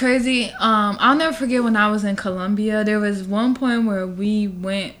it's crazy. I'll never forget when I was in Colombia. There was one point where we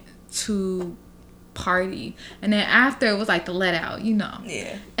went to party, and then after it was like the let out,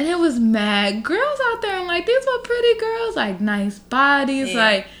 Yeah. And it was mad girls out there, and like these were pretty girls, like nice bodies,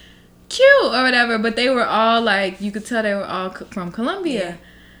 like cute or whatever. But they were all like, you could tell they were all from Colombia. Yeah.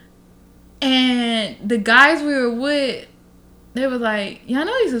 And the guys we were with, they were like, y'all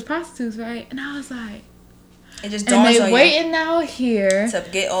know these was prostitutes, right? And I was like, it just dawns on you. And they waiting out here to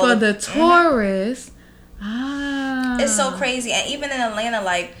get all for the tourists. It's so crazy. And even in Atlanta,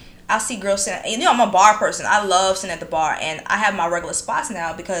 like, I see girls sitting, I'm a bar person. I love sitting at the bar, and I have my regular spots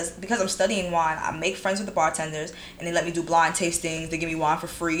now because I'm studying wine. I make friends with the bartenders, and they let me do blind tastings. They give me wine for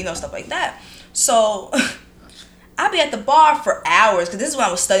free, stuff like that. So I'll be at the bar for hours, because this is when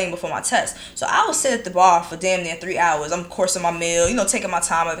I was studying before my test. So I would sit at the bar for damn near 3 hours. I'm coursing my meal, taking my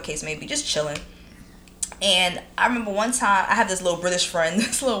time, whatever the case may be, just chilling. And I remember one time, I have this little British friend,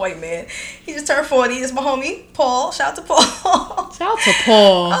 this little white man. He just turned 40. This is my homie, Paul. Shout out to Paul. Shout out to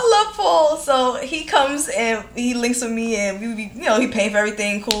Paul. I love Paul. So he comes and he links with me, and we be, he paying for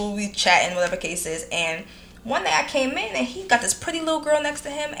everything, cool. We chatting, whatever case is. And one day I came in, and he got this pretty little girl next to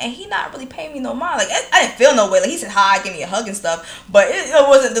him, and he not really paying me no mind. Like, I didn't feel no way. Like, he said hi, give me a hug and stuff, but it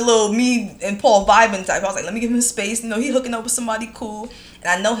wasn't the little me and Paul vibing type. I was like, let me give him space. He hooking up with somebody cool. And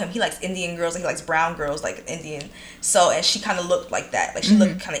I know him. He likes Indian girls, and he likes brown girls, like Indian. So, and she kind of looked like that. Like, she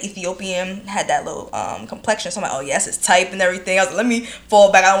looked kind of Ethiopian, had that little complexion. So I'm like, oh, yes, it's type and everything. I was like, let me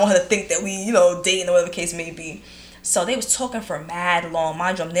fall back. I don't want her to think that we, dating or whatever the case may be. So they was talking for mad long.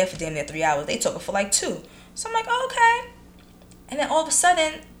 Mind you, I'm there for damn near 3 hours. They talking for like 2. So I'm like, oh, okay. And then all of a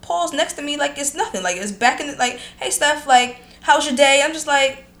sudden, Paul's next to me like it's nothing. Like, it's back in the, like, hey, Steph, like, how's your day? I'm just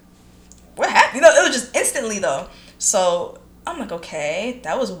like, what happened? It was just instantly, though. So I'm like, okay,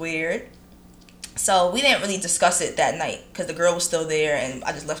 that was weird. So we didn't really discuss it that night because the girl was still there, and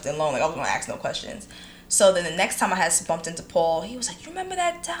I just left it alone. Like, I was going to ask no questions. So then the next time I had bumped into Paul, he was like, you remember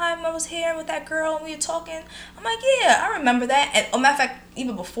that time I was here with that girl and we were talking? I'm like, yeah, I remember that. And matter of fact,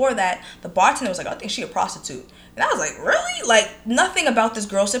 even before that, the bartender was like, I think she a prostitute. And I was like, really? Like, nothing about this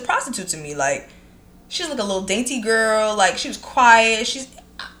girl said prostitute to me. Like, she's like a little dainty girl. Like, she was quiet.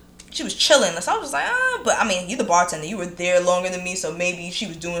 She was chilling. So I was like, but I mean, you're the bartender. You were there longer than me, so maybe she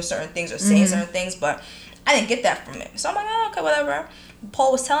was doing certain things or saying certain things, but I didn't get that from him. So I'm like, oh, okay, whatever.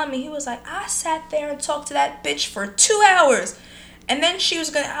 Paul was telling me, he was like, I sat there and talked to that bitch for 2 hours. And then she was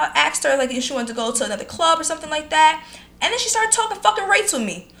going to, I asked her, like, if she wanted to go to another club or something like that. And then she started talking fucking rates with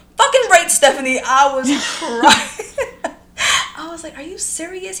me. Fucking rates, Stephanie. I was crying. I was like, are you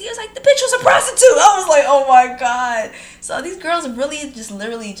serious? He was like, the bitch was a prostitute. I was like, oh my God. So these girls really just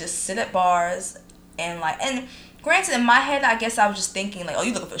literally just sit at bars and like, and Granted, in my head, I guess I was just thinking, like, oh,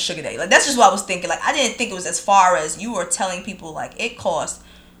 you looking for a sugar daddy. Like, that's just what I was thinking. Like, I didn't think it was as far as you were telling people, like, it cost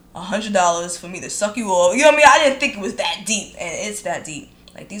 $100 for me to suck you off. You know what I mean? I didn't think it was that deep. And it's that deep.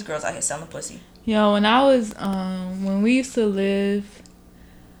 Like, these girls out here selling pussy. Yo, when I was, when we used to live,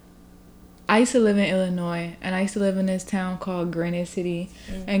 I used to live in Illinois, and I used to live in this town called Granite City.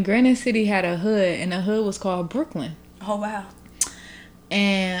 And Granite City had a hood, and the hood was called Brooklyn. Oh, wow.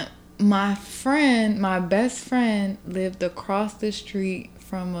 And my best friend lived across the street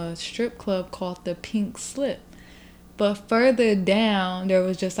from a strip club called the Pink Slip. But further down, there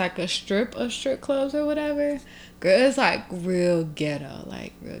was just like a strip of strip clubs or whatever. Girl, it's like real ghetto.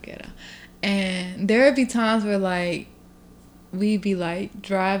 And there would be times where like, we'd be like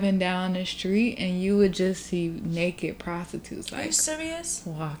driving down the street and you would just see naked prostitutes like, are you serious?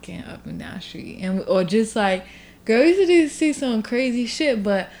 Walking up and down the street. Or just like, girl, we used to just see some crazy shit,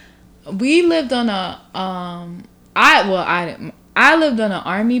 but we lived on a I lived on an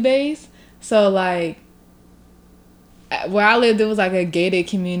army base, so like where I lived, it was like a gated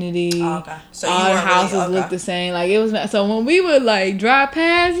community. Oh, okay. So all the houses looked the same. Like it was. So when we would like drive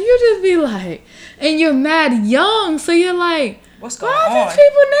past, you just be like, and you're mad young, so you're like, what's going on? Why are these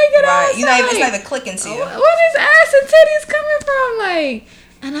people naked outside? You know, it's not even clicking to you. Where is ass and titties coming from? Like,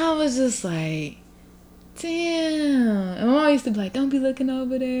 and I was just like, damn. And my mom used to be like, don't be looking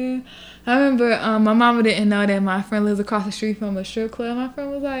over there. I remember my mama didn't know that my friend lives across the street from a strip club. My friend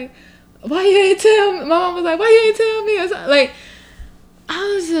was like, why you ain't tell me? My mom was like, why you ain't tell me? Like,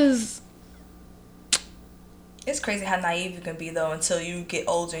 I was just... It's crazy how naive you can be, though, until you get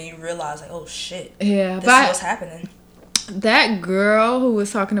older and you realize, like, oh, shit. Yeah, this is what's happening. That girl who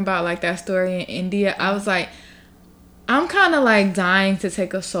was talking about, like, that story in India, I was like, I'm kind of, like, dying to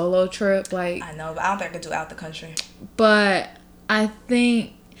take a solo trip. Like, I know, but I don't think I could do out the country. But I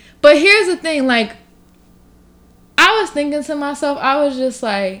think... But here's the thing, like, I was thinking to myself, I was just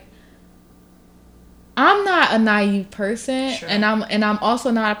like, I'm not a naive person, sure. and I'm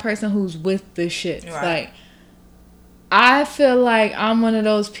also not a person who's with the shit. Right. Like, I feel like I'm one of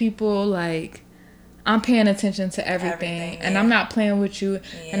those people, like, I'm paying attention to everything and I'm not playing with you.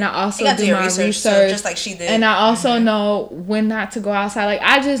 Yeah. And I also do my research just like she did. And I also know when not to go outside. Like,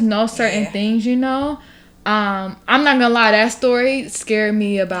 I just know certain things, you know. I'm not gonna lie, that story scared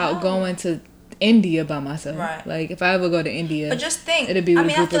me about going to India by myself. Right. Like, if I ever go to India, but just think, it'd be with a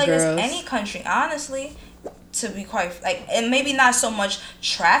group I feel of like girls. It's any country, honestly, to be quite like, and maybe not so much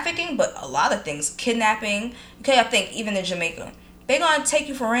trafficking, but a lot of things, kidnapping. Okay, I think even in Jamaica, they gonna take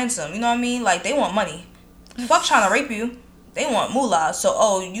you for ransom. You know what I mean? Like, they want money. Fuck trying to rape you. They want moolah. So,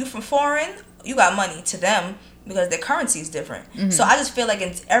 oh, you from foreign, you got money to them. Because their currency is different. Mm-hmm. So I just feel like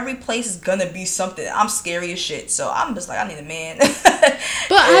in every place is gonna be something. I'm scary as shit. So I'm just like, I need a man.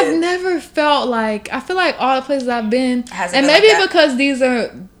 But I've never felt like, I feel like all the places I've been, and maybe like because these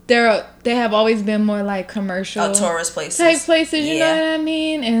are, they have always been more like commercial tourist places. Type places, you know what I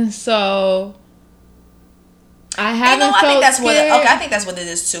mean? And so I haven't felt I think that's scared. I think that's what it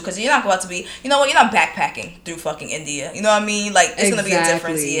is too. Because you're not about to be, you know what? You're not backpacking through fucking India. You know what I mean? Like, it's gonna be a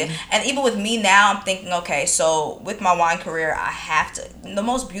difference here. And even with me now, I'm thinking, okay, so with my wine career, I have to. The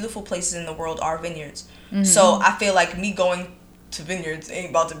most beautiful places in the world are vineyards. Mm-hmm. So I feel like me going to vineyards ain't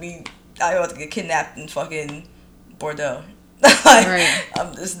about to be. I'm about to get kidnapped in fucking Bordeaux. Like,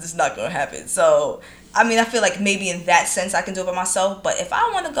 right. This is not gonna happen. So. I mean, I feel like maybe in that sense I can do it by myself. But if I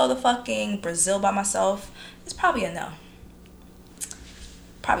want to go to fucking Brazil by myself, it's probably a no.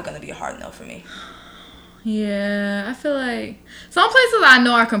 Probably going to be a hard no for me. Yeah, I feel like some places I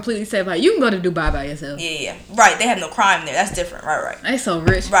know are completely safe. Like, you can go to Dubai by yourself. Yeah. Right. They have no crime there. That's different. Right. They so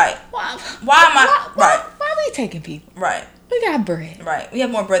rich. Right. Why am I... Why are we taking people? Right. We got bread. Right. We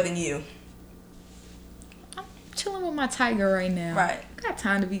have more bread than you. I'm chilling with my tiger right now. Right. Got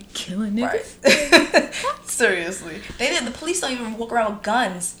time to be killing niggas. Right. Seriously. The police don't even walk around with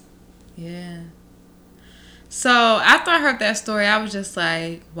guns. Yeah. So after I heard that story, I was just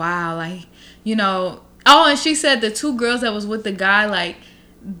like, wow, like, you know. Oh, and she said the two girls that was with the guy, like,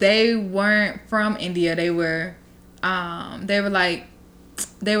 they weren't from India. They were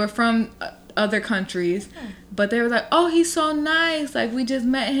from other countries, but they were like, oh, he's so nice. Like, we just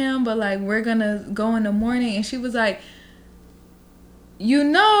met him, but like, we're gonna go in the morning. And she was like, you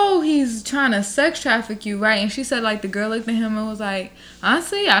know he's trying to sex traffic you, right? And she said, like, the girl looked at him and was like,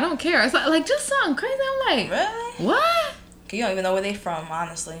 honestly, I don't care. It's like just something crazy. I'm like, really? What? You don't even know where they from,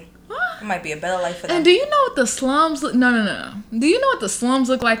 honestly. What? It might be a better life for them. And do you know what the slums look? No. Do you know what the slums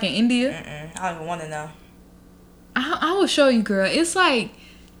look like in India? I don't even want to know. I will show you, girl. It's like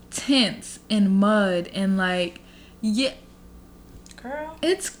tents and mud and Girl.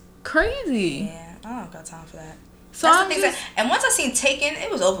 It's crazy. Yeah, I don't got time for that. So That's I'm the thing. just, And once I seen Taken,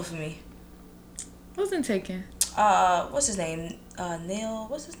 it was over for me. wasn't taken. What's his name? Neil.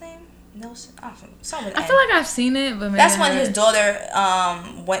 What's his name? Nelson. I don't know. Something with I N. feel like I've seen it, but maybe That's I when his haven't.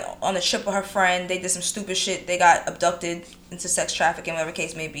 daughter went on a trip with her friend. They did some stupid shit. They got abducted into sex trafficking, whatever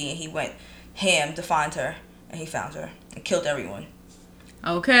case may be. And he went ham to find her, and he found her and killed everyone.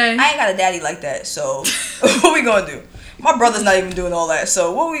 Okay. I ain't got a daddy like that, so what we gonna do? My brother's not even doing all that,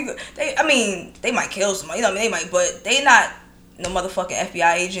 so what we? They might kill somebody, you know what I mean? They might, but they not no motherfucking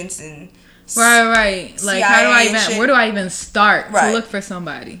FBI agents and Right. Like, how do I CIA and even? shit. Where do I even start to Right. look for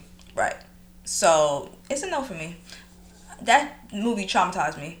somebody? Right. So it's a no for me. That movie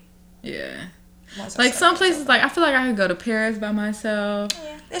traumatized me. Yeah. Once I Like saw some it. places, like I feel like I could go to Paris by myself.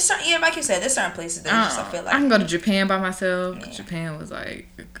 Yeah, there's certain, like you said, there's certain places that just I feel I can like go to Japan by myself. 'Cause Yeah. Japan was like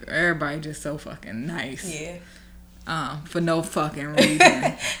everybody just so fucking nice. yeah, For no fucking reason.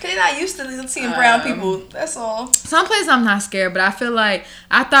 because they're not used to seeing brown people. That's all. Some places I'm not scared, but I feel like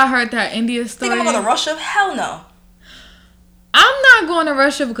I heard that India story. Think I'm gonna go to Russia? Hell no. I'm not going to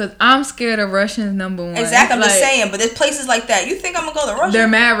Russia because I'm scared of Russians. Number one, Exactly. I'm like, just saying, but there's places like that. You think I'm gonna go to Russia? they're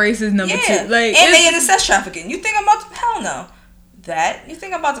mad racist. Number Yeah, two, like, and they into sex trafficking. You think I'm about to? Hell no. That you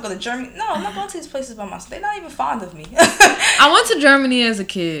think I'm about to go to Germany? No, I'm not going to these places by myself. They're not even fond of me. I went to Germany as a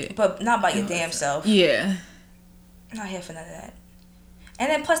kid. But not by your damn self. Yeah. I'm not here for none of that. And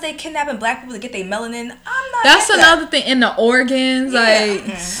then plus they kidnapping black people to get their melanin. I'm not. That's here for that. another thing. In the organs, like,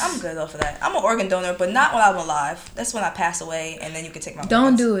 I'm good though for that. I'm an organ donor, but not when I'm alive. That's when I pass away, and then you can take my.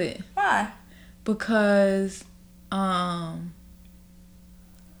 don't organs. do it Why? because,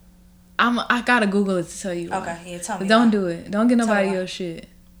 I gotta Google it to tell you. Why. Okay, yeah, tell me. But don't why. do it. Don't get nobody why. your shit.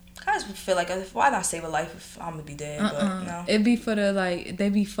 I just feel like why not save a life if I'm gonna be dead? But no. It be for the like they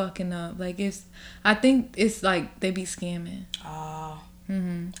be fucking up. Like I think it's like they be scamming. Oh,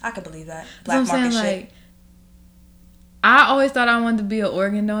 Mm-hmm. I could believe that. That's what I'm Black market saying. shit. Like, I always thought I wanted to be an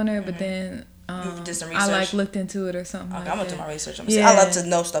organ donor, but then You've did some I like research? looked into it or something. Okay, like I'm gonna that. do my research. Yeah. I love to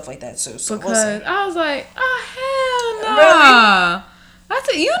know stuff like that too. So Because we'll see. I was like, oh hell no. Really? I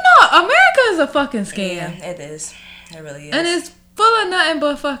said, you know, America is a fucking scam, Yeah, it is. It really is. and it's full of nothing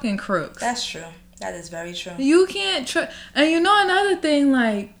but fucking crooks. That's true. That is very true. You can't and you know another thing,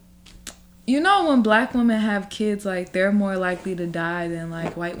 like, you know when black women have kids, like, they're more likely to die than,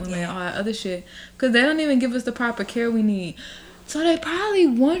 like, white women and all that other shit. Because they don't even give us the proper care we need. So they probably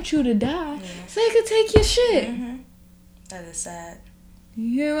want you to die so they can take your shit. Mm-hmm. That is sad. You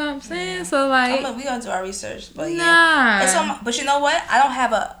hear what I'm saying? So, like, We gonna do our research. But nah. yeah. It's on but you know what? I don't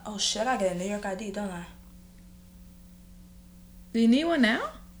have a... Oh, shit. I gotta get a New York ID, don't I? Do you need one now?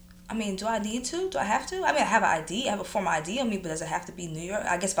 I mean, do I need to? Do I have to? I mean, I have an ID. I have a form of ID on me, but does it have to be New York?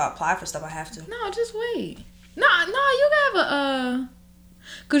 I guess if I apply for stuff, I have to. No, just wait. No, you have a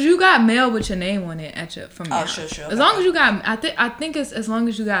cause you got mail with your name on it from your house. Sure. As Okay. long as you got, I think it's as long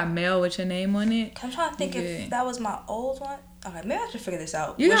as you got mail with your name on it. I'm trying to think Yeah. if that was my old one. Okay, maybe I should figure this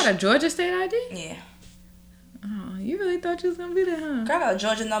out. You got a Georgia state ID? Yeah. Oh, you really thought you was gonna be there, huh? Girl, I got a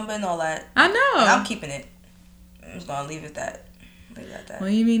Georgia number and all that. I know. And I'm keeping it. I'm just gonna leave it at that. Leave it at that.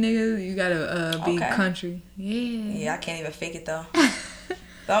 When you mean nigga, you gotta be Okay. country. Yeah. Yeah, I can't even fake it though.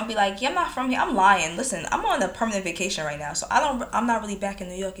 Don't be like, yeah, I'm not from here. I'm lying. Listen, I'm on a permanent vacation right now, so I'm not really back in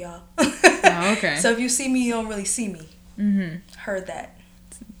New York, y'all. Oh, okay. So if you see me, you don't really see me. Mm-hmm. Heard that.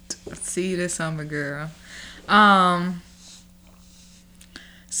 See you this summer, girl.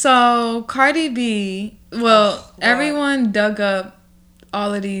 So Cardi B, everyone dug up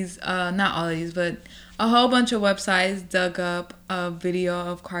all of these, not all of these, but a whole bunch of websites dug up a video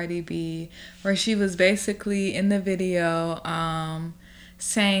of Cardi B where she was basically in the video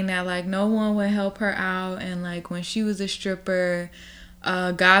saying that, like, no one would help her out, and, like, when she was a stripper,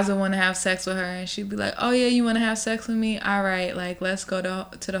 guys would want to have sex with her, and she'd be like, oh yeah, you want to have sex with me? All right, like, let's go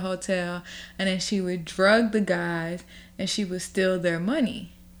to the hotel. And then she would drug the guys and she would steal their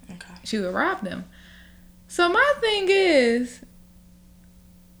money. Okay. She would rob them. So my thing is,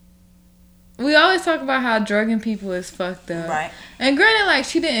 we always talk about how drugging people is fucked up. Right. And granted, like,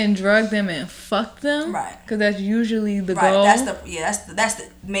 she didn't drug them and fuck them. Right. Because that's usually the Right. goal. That's the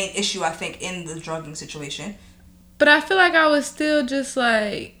main issue, I think, in the drugging situation. But I feel like I was still just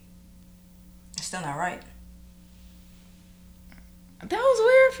like, It's still not right. that was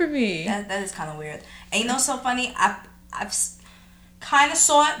weird for me. That is kind of weird. And you know, so funny. I've kind of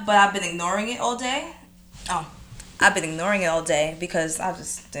saw it, but I've been ignoring it all day. I've been ignoring it all day because I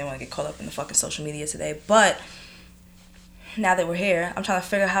just didn't want to get caught up in the fucking social media today. But now that we're here, I'm trying to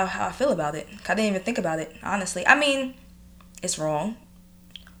figure out how I feel about it. I didn't even think about it, honestly. I mean, it's wrong,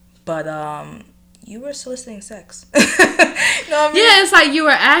 but you were soliciting sex. You know what I mean? Yeah, it's like you were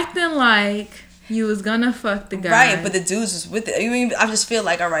acting like You was gonna fuck the guy. Right, but the dudes was with it. I mean, I just feel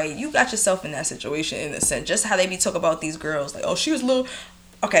like, all right, you got yourself in that situation in a sense. Just how they be talking about these girls, like, oh, she was a little.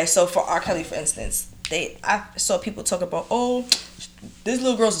 Okay, so for R. Kelly, for instance, I saw people talk about, oh, these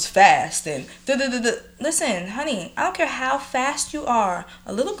little girls is fast and da-da-da-da. Listen, honey, I don't care how fast you are.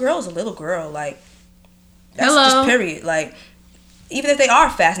 A little girl is a little girl. Like, that's just period. Like, even if they are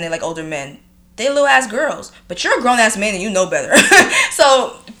fast and they like older men, they little ass girls. But you're a grown ass man and you know better.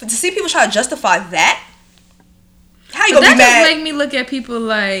 So to see people try to justify that, how you gonna be mad? That just make me look at people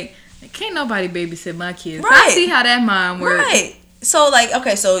like, can't nobody babysit my kids. Right. I see how that mind works. Right. So, like,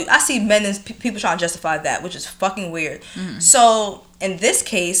 okay, so I see men and people trying to justify that, which is fucking weird. So, in this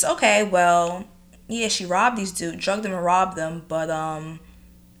case, okay, well, yeah, she robbed these dudes, drugged them and robbed them, but,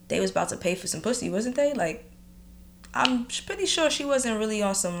 they was about to pay for some pussy, wasn't they? Like, I'm pretty sure she wasn't really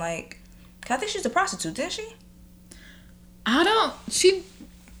on some, like, I think she's a prostitute, didn't she? I don't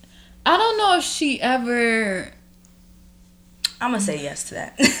know if she ever... I'm gonna say yes to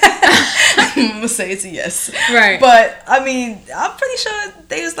that. I'm gonna say it's a yes. Right. But, I mean, I'm pretty sure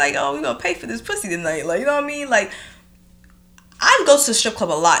they was like, oh, we gonna pay for this pussy tonight. Like, you know what I mean? Like, I go to the strip club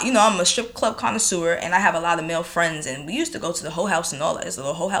a lot. You know, I'm a strip club connoisseur, and I have a lot of male friends, and we used to go to the Whole House and all that. There's a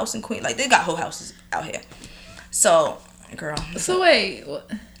little Whole House in Queens. Like, they got Whole Houses out here. So, girl. So, wait. What?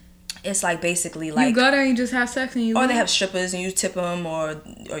 It's like basically like... You go there and you just have sex and you Or leave? they have strippers and you tip them, or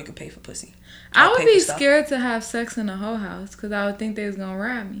you can pay for pussy. I would be scared to have sex in a Whole House because I would think they was going to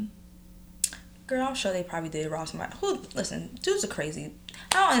rob me. Girl, I'm sure they probably did rob somebody. Listen, dudes are crazy.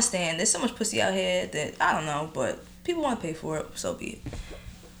 I don't understand. There's so much pussy out here that, I don't know, but people want to pay for it, so be it.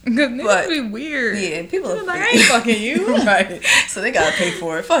 Because niggas be weird. Yeah, people are like, I ain't fucking you. Right. So they gotta pay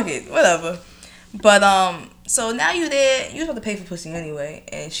for it. Fuck it. Whatever. But, so now you there, you have to pay for pussy anyway,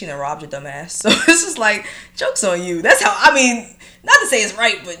 and she done robbed your dumb ass. So it's just like, joke's on you. That's how, I mean, not to say it's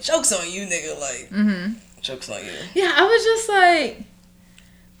right, but joke's on you, nigga. Like, joke's on you. Yeah, I was just like...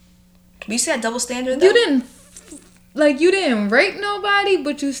 But you see that double standard, though? You didn't rape nobody,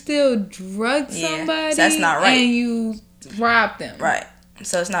 but you still drugged somebody. So that's not right. And you robbed them. Right.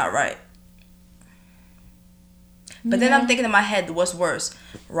 So it's not right. But then I'm thinking in my head, what's worse?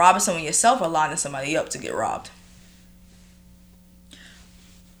 Robbing someone yourself or lining somebody up to get robbed?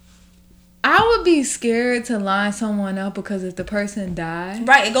 I would be scared to line someone up because if the person died...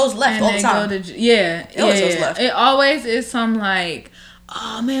 Right, it goes left all the time. It always goes left. It always is some like,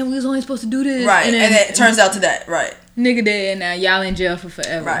 oh man, we was only supposed to do this. Right, and then it turns out to that, right. Nigga dead and now y'all in jail for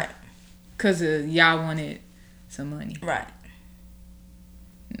forever. Right. Because y'all wanted some money. Right.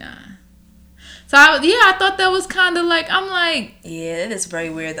 Nah. So, I thought that was kind of like, I'm like... Yeah, it is very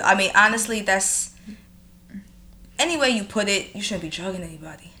weird. I mean, honestly, that's... Any way you put it, you shouldn't be drugging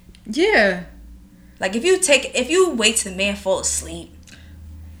anybody. Yeah. Like, if you wait till the man fall asleep,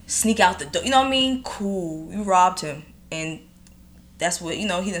 sneak out the door, you know what I mean? Cool. You robbed him. And that's what, he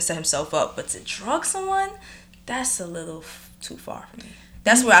done set himself up. But to drug someone, that's a little too far for me.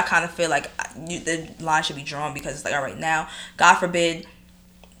 That's where I kind of feel like the line should be drawn, because it's like, all right, now, God forbid...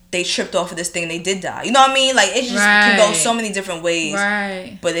 they tripped off of this thing and they did die. You know what I mean? Like, it just can go so many different ways.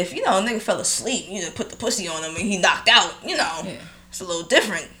 Right. But if, a nigga fell asleep, you just put the pussy on him and he knocked out, it's a little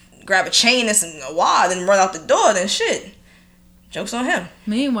different. Grab a chain and a wad and run out the door, then shit. Joke's on him.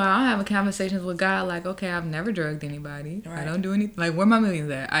 Meanwhile, I'm having conversations with God like, okay, I've never drugged anybody. Right. I don't do anything. Like, where my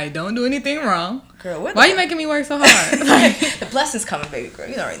millions at? I don't do anything wrong. Girl, why are you making me work so hard? Like, the blessing's coming, baby girl.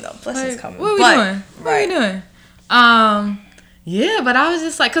 You already know. Blessing's coming. What are we doing? What are we doing? Yeah, but I was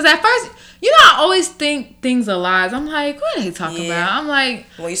just like, because at first, I always think things are lies. I'm like, what are they talking about? I'm like...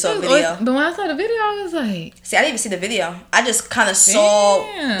 When you saw the video. But when I saw the video, I was like... See, I didn't even see the video. I just kind of saw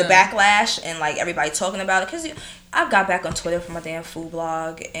the backlash and, like, everybody talking about it. Because I got back on Twitter for my damn food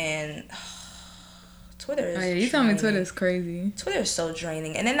blog, and... Twitter is you told me Twitter is crazy. Twitter is so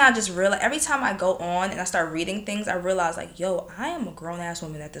draining. And then I just realized, every time I go on and I start reading things, I realize, like, yo, I am a grown-ass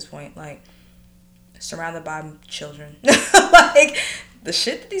woman at this point. Like... surrounded by children. Like, the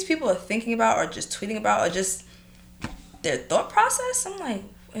shit that these people are thinking about or just tweeting about or just their thought process, I'm like,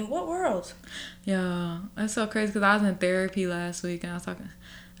 in what world? Yeah, that's so crazy because I was in therapy last week and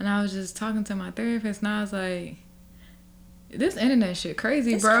I was just talking to my therapist and I was like, this internet shit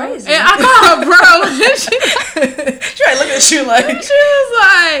crazy, it's bro. Crazy. And I called her bro. She tried looking at you like... She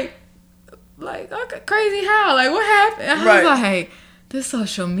was like, okay, crazy how? Like, what happened? I was like... this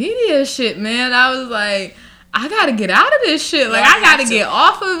social media shit, man. I was like, I gotta get out of this shit. Like, I gotta get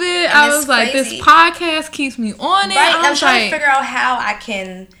off of it. And I was like, this podcast keeps me on it. Right, I'm trying to figure out how I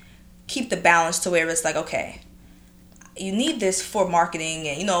can keep the balance to where it's like, okay, you need this for marketing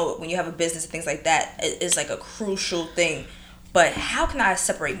and, when you have a business and things like that, it's like a crucial thing. But how can I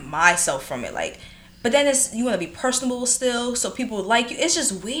separate myself from it? Like, but then you want to be personable still, so people like you. It's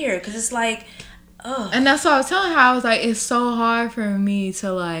just weird because it's like, ugh. And that's what I was telling her. I was like, it's so hard for me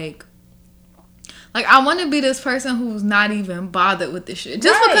to like I want to be this person who's not even bothered with this shit,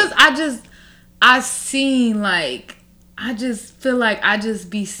 just because I seen like. I just feel like I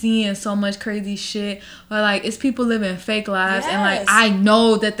just be seeing so much crazy shit, or like it's people living fake lives, and like I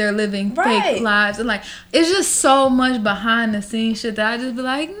know that they're living fake lives, and like it's just so much behind the scenes shit that I just be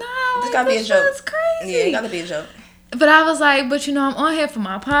like, nah, this gotta be a joke. It's crazy. Yeah, it gotta be a joke. But I was like, but you know, I'm on here for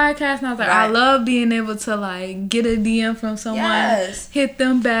my podcast, and I was like, I love being able to like get a DM from someone, hit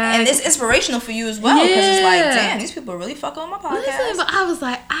them back, and it's inspirational for you as well, because it's like, damn, these people really fuck on my podcast. Listen, but I was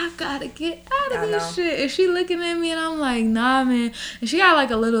like, I gotta get out of this shit. And she looking at me, and I'm like, nah, man. And she got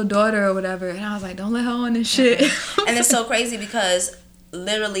like a little daughter or whatever, and I was like, don't let her on this shit. And it's so crazy because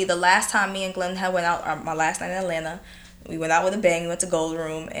literally the last time me and Glenn had went out, my last night in Atlanta. We went out with a bang. We went to Gold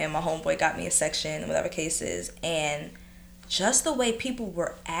Room, and my homeboy got me a section, whatever case is. And just the way people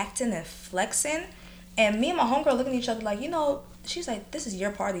were acting and flexing, and me and my homegirl looking at each other like, you know, she's like, this is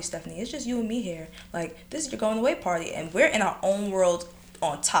your party, Stephanie. It's just you and me here. Like, this is your going away party. And we're in our own world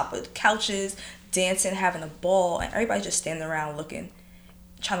on top of couches, dancing, having a ball, and everybody just standing around looking,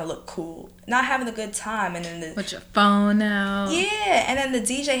 trying to look cool, not having a good time. And then with your phone out. Yeah, and then the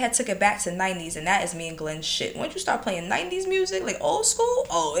DJ had took it back to 90s, and that is me and Glenn's shit. Once you start playing 90s music, like old school,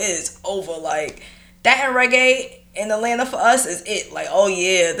 oh, it is over. Like, that and reggae in Atlanta for us is it. Like, oh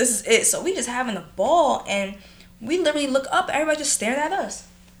yeah, this is it. So we just having a ball, and we literally look up, everybody just staring at us.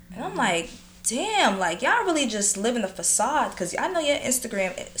 And I'm like, damn, like, y'all really just living the facade, because I know your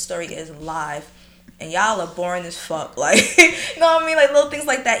Instagram story is live. And y'all are boring as fuck. Like, you know what I mean? Like, little things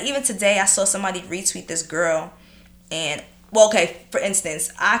like that. Even today, I saw somebody retweet this girl. And, well, okay, for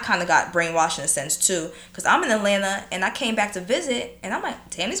instance, I kind of got brainwashed in a sense, too. Because I'm in Atlanta, and I came back to visit. And I'm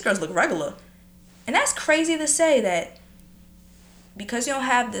like, damn, these girls look regular. And that's crazy to say that because you don't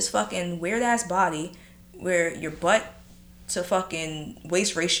have this fucking weird-ass body where your butt to fucking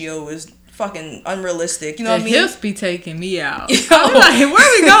waist ratio is fucking unrealistic. You know what I mean? The hips be taking me out. I'm like, where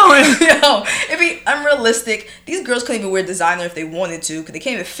are we going? Yo, it'd be unrealistic. These girls couldn't even wear designer if they wanted to, because they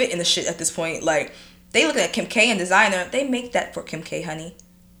can't even fit in the shit at this point. Like, they looking at Kim K and designer. They make that for Kim K, honey.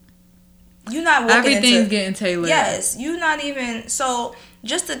 You not walking Everything's getting tailored. Yes, you not even. So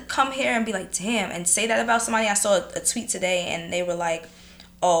just to come here and be like, damn, and say that about somebody. I saw a tweet today, and they were like,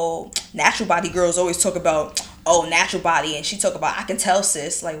 oh, natural body girls always talk about, oh, natural body, and she talk about, I can tell,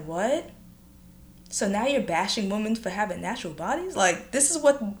 sis. Like, what? So now you're bashing women for having natural bodies? Like, this is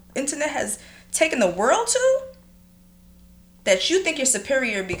what internet has taken the world to? That you think you're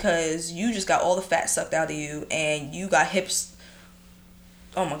superior because you just got all the fat sucked out of you and you got hips.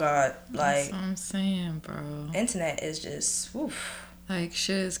 Oh my God. Like, that's what I'm saying, bro. Internet is just, oof. Like,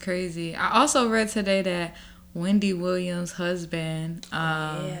 shit is crazy. I also read today that Wendy Williams' husband,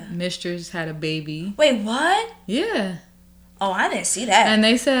 Mistress, had a baby. Wait, what? Yeah. Oh, I didn't see that. And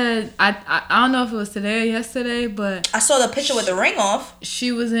they said, I don't know if it was today or yesterday, but I saw the picture with the ring off.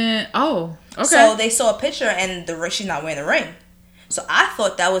 She was in, oh, okay. So they saw a picture and she's not wearing the ring. So I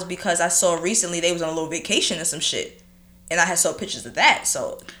thought that was because I saw recently they was on a little vacation or some shit. And I had saw pictures of that,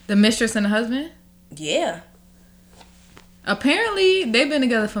 so. The mistress and the husband? Yeah. Apparently, they've been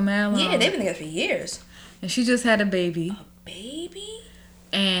together for mad long. Yeah, they've been together for years. And she just had a baby. A baby?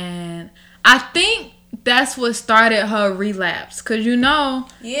 And I think that's what started her relapse, cause you know.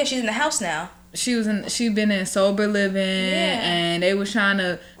 Yeah, she's in the house now. She been in sober living, and they was trying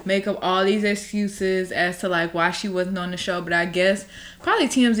to make up all these excuses as to like why she wasn't on the show. But I guess probably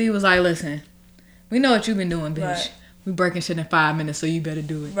TMZ was like, listen, we know what you've been doing, bitch. Right. We breaking shit in 5 minutes, so you better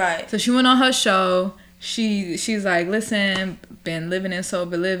do it. Right. So she went on her show. She's like, listen, been living in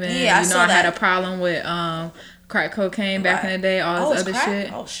sober living. Yeah, I saw that. I had a problem with crack cocaine back in the day, all this other crack?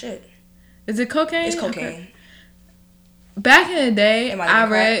 shit. Oh shit. Is it cocaine? It's cocaine. Okay. Back in the day, I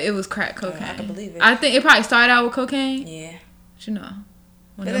read it was crack cocaine. I can believe it. I think it probably started out with cocaine. Yeah. But you know,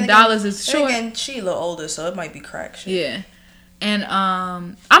 when them dollars is short. Again, she a little older, so it might be crack shit. Yeah. And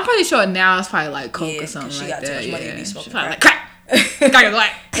I'm pretty sure now it's probably like coke or something like that. She got too much money to be smoking probably crack. Like crack. Crack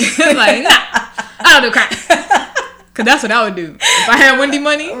is like nah, I don't do crack. Cause that's what I would do if I had Wendy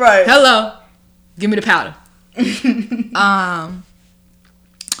money. Right. Hello, give me the powder.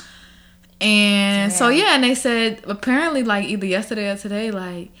 And so yeah, and they said apparently like either yesterday or today,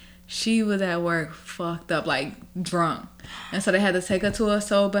 like she was at work fucked up, like drunk, and so they had to take her to a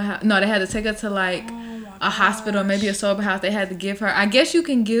sober house. No, they had to take her to like a hospital, maybe a sober house. They had to give her. I guess you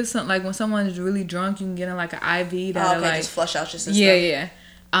can give some, like when someone is really drunk, you can get in like an IV that like just flush out your system. Yeah.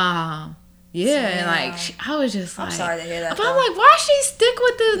 Yeah, and like I was just like, I'm sorry to hear that. But I'm like, why she stick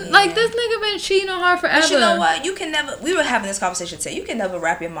with this? Yeah. Like, this nigga been cheating on her forever. But you know what? You can never. We were having this conversation today. You can never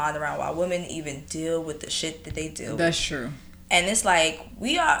wrap your mind around why women even deal with the shit that they deal with. That's true. And it's like,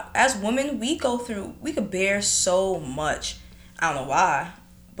 we are, as women, we could bear so much. I don't know why,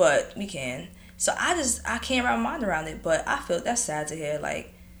 but we can. So I can't wrap my mind around it. But I feel that's sad to hear.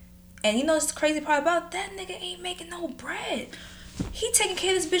 Like, and you know, it's the crazy part about that nigga ain't making no bread. He taking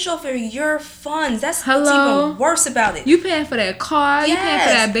care of this bitch off of your funds. That's what's even worse about it. You paying for that car. Yes. You paying for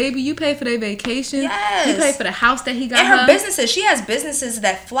that baby. You pay for their vacation. Yes. You pay for the house that he got. And her businesses. She has businesses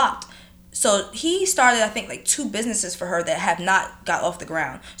that flopped. So he started, I think, like 2 businesses for her that have not got off the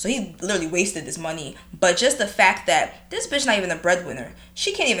ground. So he literally wasted this money. But just the fact that this bitch not even a breadwinner.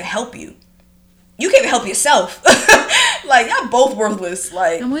 She can't even help you. You can't even help yourself. Like, y'all both worthless.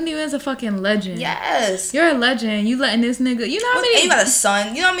 Like, and Wendy is a fucking legend. Yes. You're a legend. You letting this nigga, you know how many... And you got a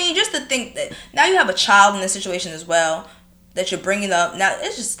son. You know what I mean? Just to think that now you have a child in this situation as well that you're bringing up. Now,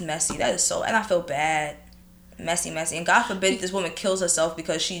 it's just messy. That is so... And I feel bad. Messy. And God forbid this woman kills herself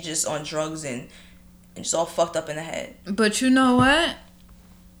because she just on drugs and just all fucked up in the head. But you know what?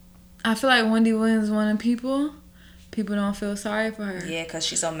 I feel like Wendy Williams is one of people don't feel sorry for her. Yeah, because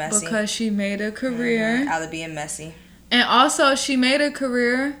she's so messy. Because she made a career. Out of being messy. And also, she made a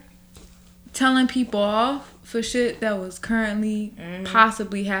career telling people off for shit that was currently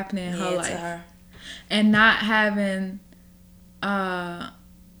possibly happening in her life. To her. And not having,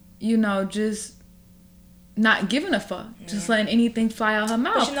 just not giving a fuck. Just letting anything fly out her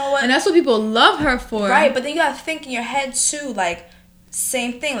mouth. But you know what? And that's what people love her for. Right, but then you gotta think in your head, too, like,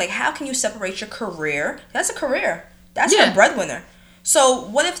 same thing. Like, how can you separate your career? That's a career. That's her breadwinner. So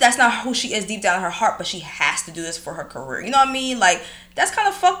what if that's not who she is deep down in her heart, but she has to do this for her career? You know what I mean? Like, that's kind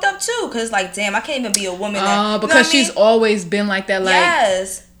of fucked up too, because like, damn, I can't even be a woman that... because she's always been like that. Like,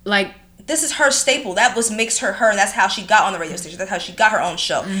 yes. Like, this is her staple. That was makes her her, and that's how she got on the radio station. That's how she got her own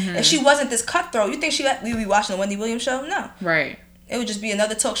show. If she wasn't this cutthroat, you think we'd be watching the Wendy Williams show? No. Right. It would just be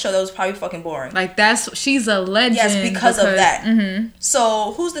another talk show that was probably fucking boring. Like, she's a legend. Yes, because of that. Mm-hmm.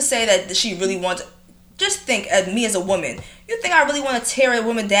 So who's to say that she really wants... Just think, me as a woman, you think I really want to tear a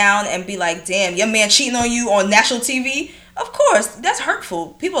woman down and be like, damn, your man cheating on you on national TV? Of course, that's hurtful.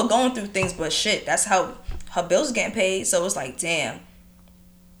 People are going through things, but shit, that's how her bills are getting paid. So it's like, damn.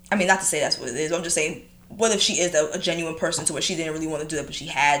 I mean, not to say that's what it is. I'm just saying, what if she is a genuine person to where she didn't really want to do that, but she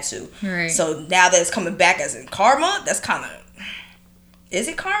had to? Right. So now that it's coming back as in karma, that's kind of... Is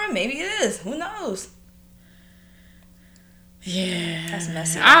it karma? Maybe it is. Who knows? Yeah, that's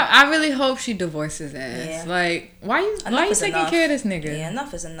messy. I really hope she divorces ass. Yeah. Like, why you taking care of this nigga? Yeah,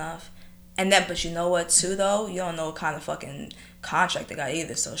 enough is enough. And that, but you know what too though? You don't know what kind of fucking contract they got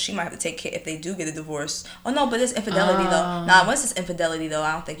either. So she might have to take care if they do get a divorce. Oh no, but it's infidelity though. Nah, once it's infidelity though,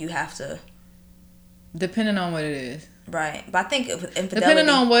 I don't think you have to. Depending on what it is. Right, but I think infidelity. Depending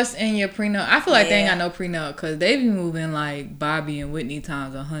on what's in your prenup, I feel like they ain't got no prenup because they be moving like Bobby and Whitney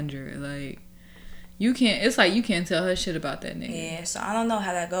times 100. Like. You can't tell her shit about that nigga. Yeah, so I don't know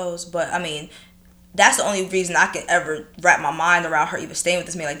how that goes. But, I mean, that's the only reason I can ever wrap my mind around her even staying with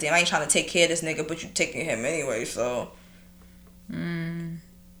this man. Like, damn, I ain't trying to take care of this nigga, but you taking him anyway, so. Might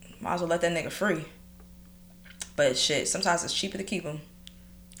as well let that nigga free. But, shit, sometimes it's cheaper to keep him.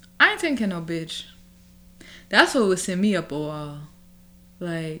 I ain't taking no bitch. That's what would send me up a wall.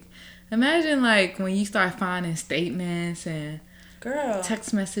 Like, imagine, like, when you start finding statements and... Girl.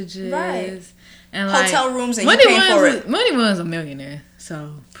 Text messages. Right. And like hotel rooms and you pay for it. Money was a millionaire,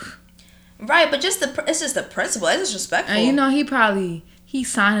 so. Right, but it's just the principle. It's disrespectful. And you know he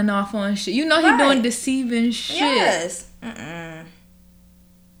signing off on shit. You know he doing deceiving shit. Yes. And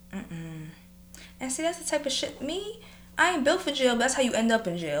see, that's the type of shit. I ain't built for jail, but that's how you end up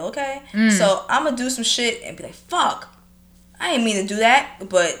in jail, okay? So I'm gonna do some shit and be like, fuck. I ain't mean to do that,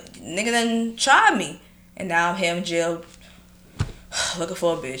 but nigga done tried me. And now I'm here in jail looking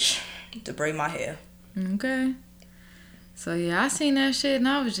for a bitch to braid my hair. Okay. So yeah, I seen that shit and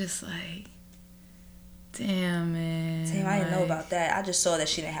I was just like, damn, man. Damn, I didn't know about that. I just saw that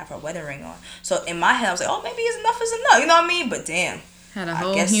she didn't have her wedding ring on. So in my head, I was like, oh, maybe enough is enough. You know what I mean? But damn. Had a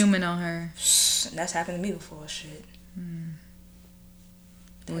whole human on her. That's happened to me before, shit.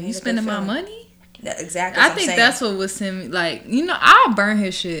 Well, you spending my money? Exactly. I think that's what would send me. Like, you know, I'll burn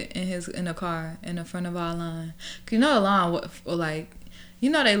his shit in the car in the front of our line. 'Cause you know the line, like,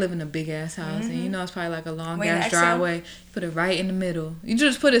 you know they live in a big ass house, and you know it's probably like a long ass driveway. You put it right in the middle. You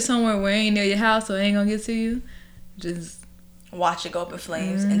just put it somewhere where it ain't near your house, so it ain't gonna get to you. Just watch it go up in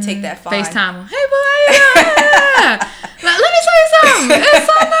flames and take that fine. FaceTime him. Hey, boy, how you doing? Like, let me tell you something. It's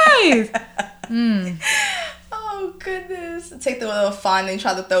so nice. Oh goodness. Take the little fine they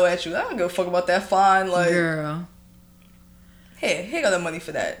try to throw at you. I don't give a fuck about that fine. Like, girl, here got the money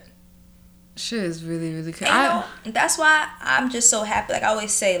for that. shit is really, really good. That's why I'm just so happy. Like, I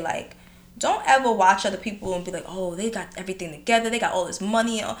always say, like, don't ever watch other people and be like, oh, they got everything together. They got all this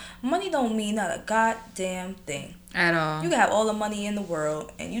money. Money don't mean not a goddamn thing. At all. You can have all the money in the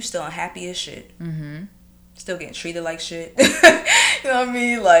world and you still unhappy as shit. Mm-hmm. Still getting treated like shit. You know what I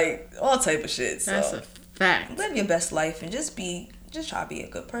mean? Like, all type of shit. So That's a fact. live your best life and just try to be a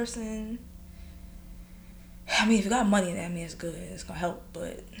good person. I mean, if you got money, that means it's good. It's gonna help,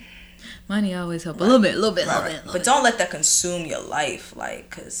 but Money always help. A little bit. But don't let that consume your life,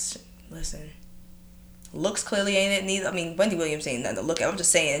 like, cause listen, looks clearly ain't it neither. I mean, Wendy Williams ain't nothing to look at. I'm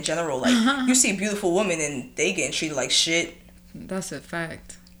just saying in general, like, you see beautiful women and they getting treated like shit. That's a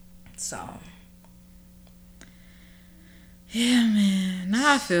fact. So yeah, man.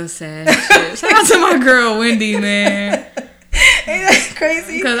 Now I feel sad. Shit. Shout out to my girl Wendy, man. Ain't that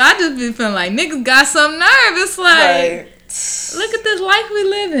crazy? Because I just been feeling like niggas got some nerve. It's like, look at this life we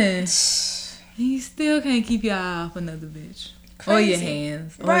live in. And you still can't keep your eye off another bitch. Crazy. Or your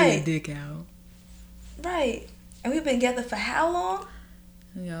hands. Or your dick out. Right. And we've been together for how long?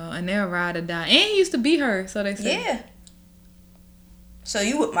 Yo, and they'll ride or die. And he used to beat her, so they say. Yeah. So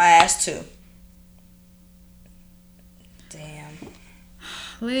you whipped my ass too. Damn.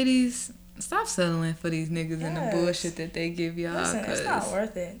 Ladies, stop settling for these niggas and the Yes. bullshit that they give y'all. Listen, it's not 'cause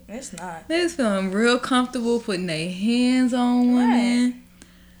worth it. It's not. they just feeling real comfortable putting their hands on women,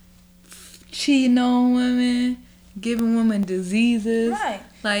 cheating on women, giving women diseases, Right.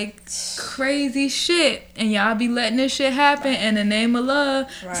 like crazy shit. And y'all be letting this shit happen in the name of love.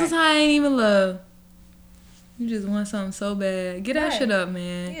 Right. Sometimes ain't even love. You just want something so bad. Get that Right. shit up,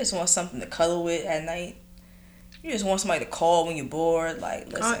 man. You just want something to cuddle with at night. You just want somebody to call when you're bored.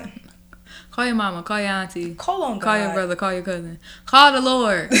 Like, listen. Call your mama, call your auntie, Call on God. call your brother, call your cousin. Call the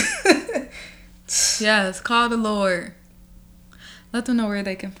Lord. Yes, call the Lord. Let them know where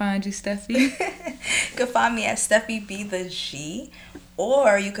they can find you, Steffi. You can find me at Steffi B the G.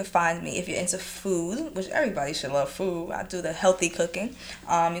 Or you could find me if you're into food, which everybody should love food. I do the healthy cooking.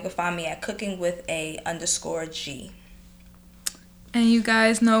 You can find me at cooking_with_a_G. And you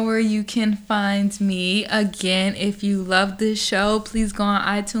guys know where you can find me. Again, if you love this show, please go on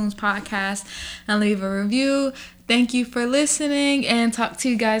iTunes podcast and leave a review. Thank you for listening and talk to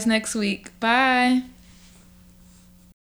you guys next week. Bye.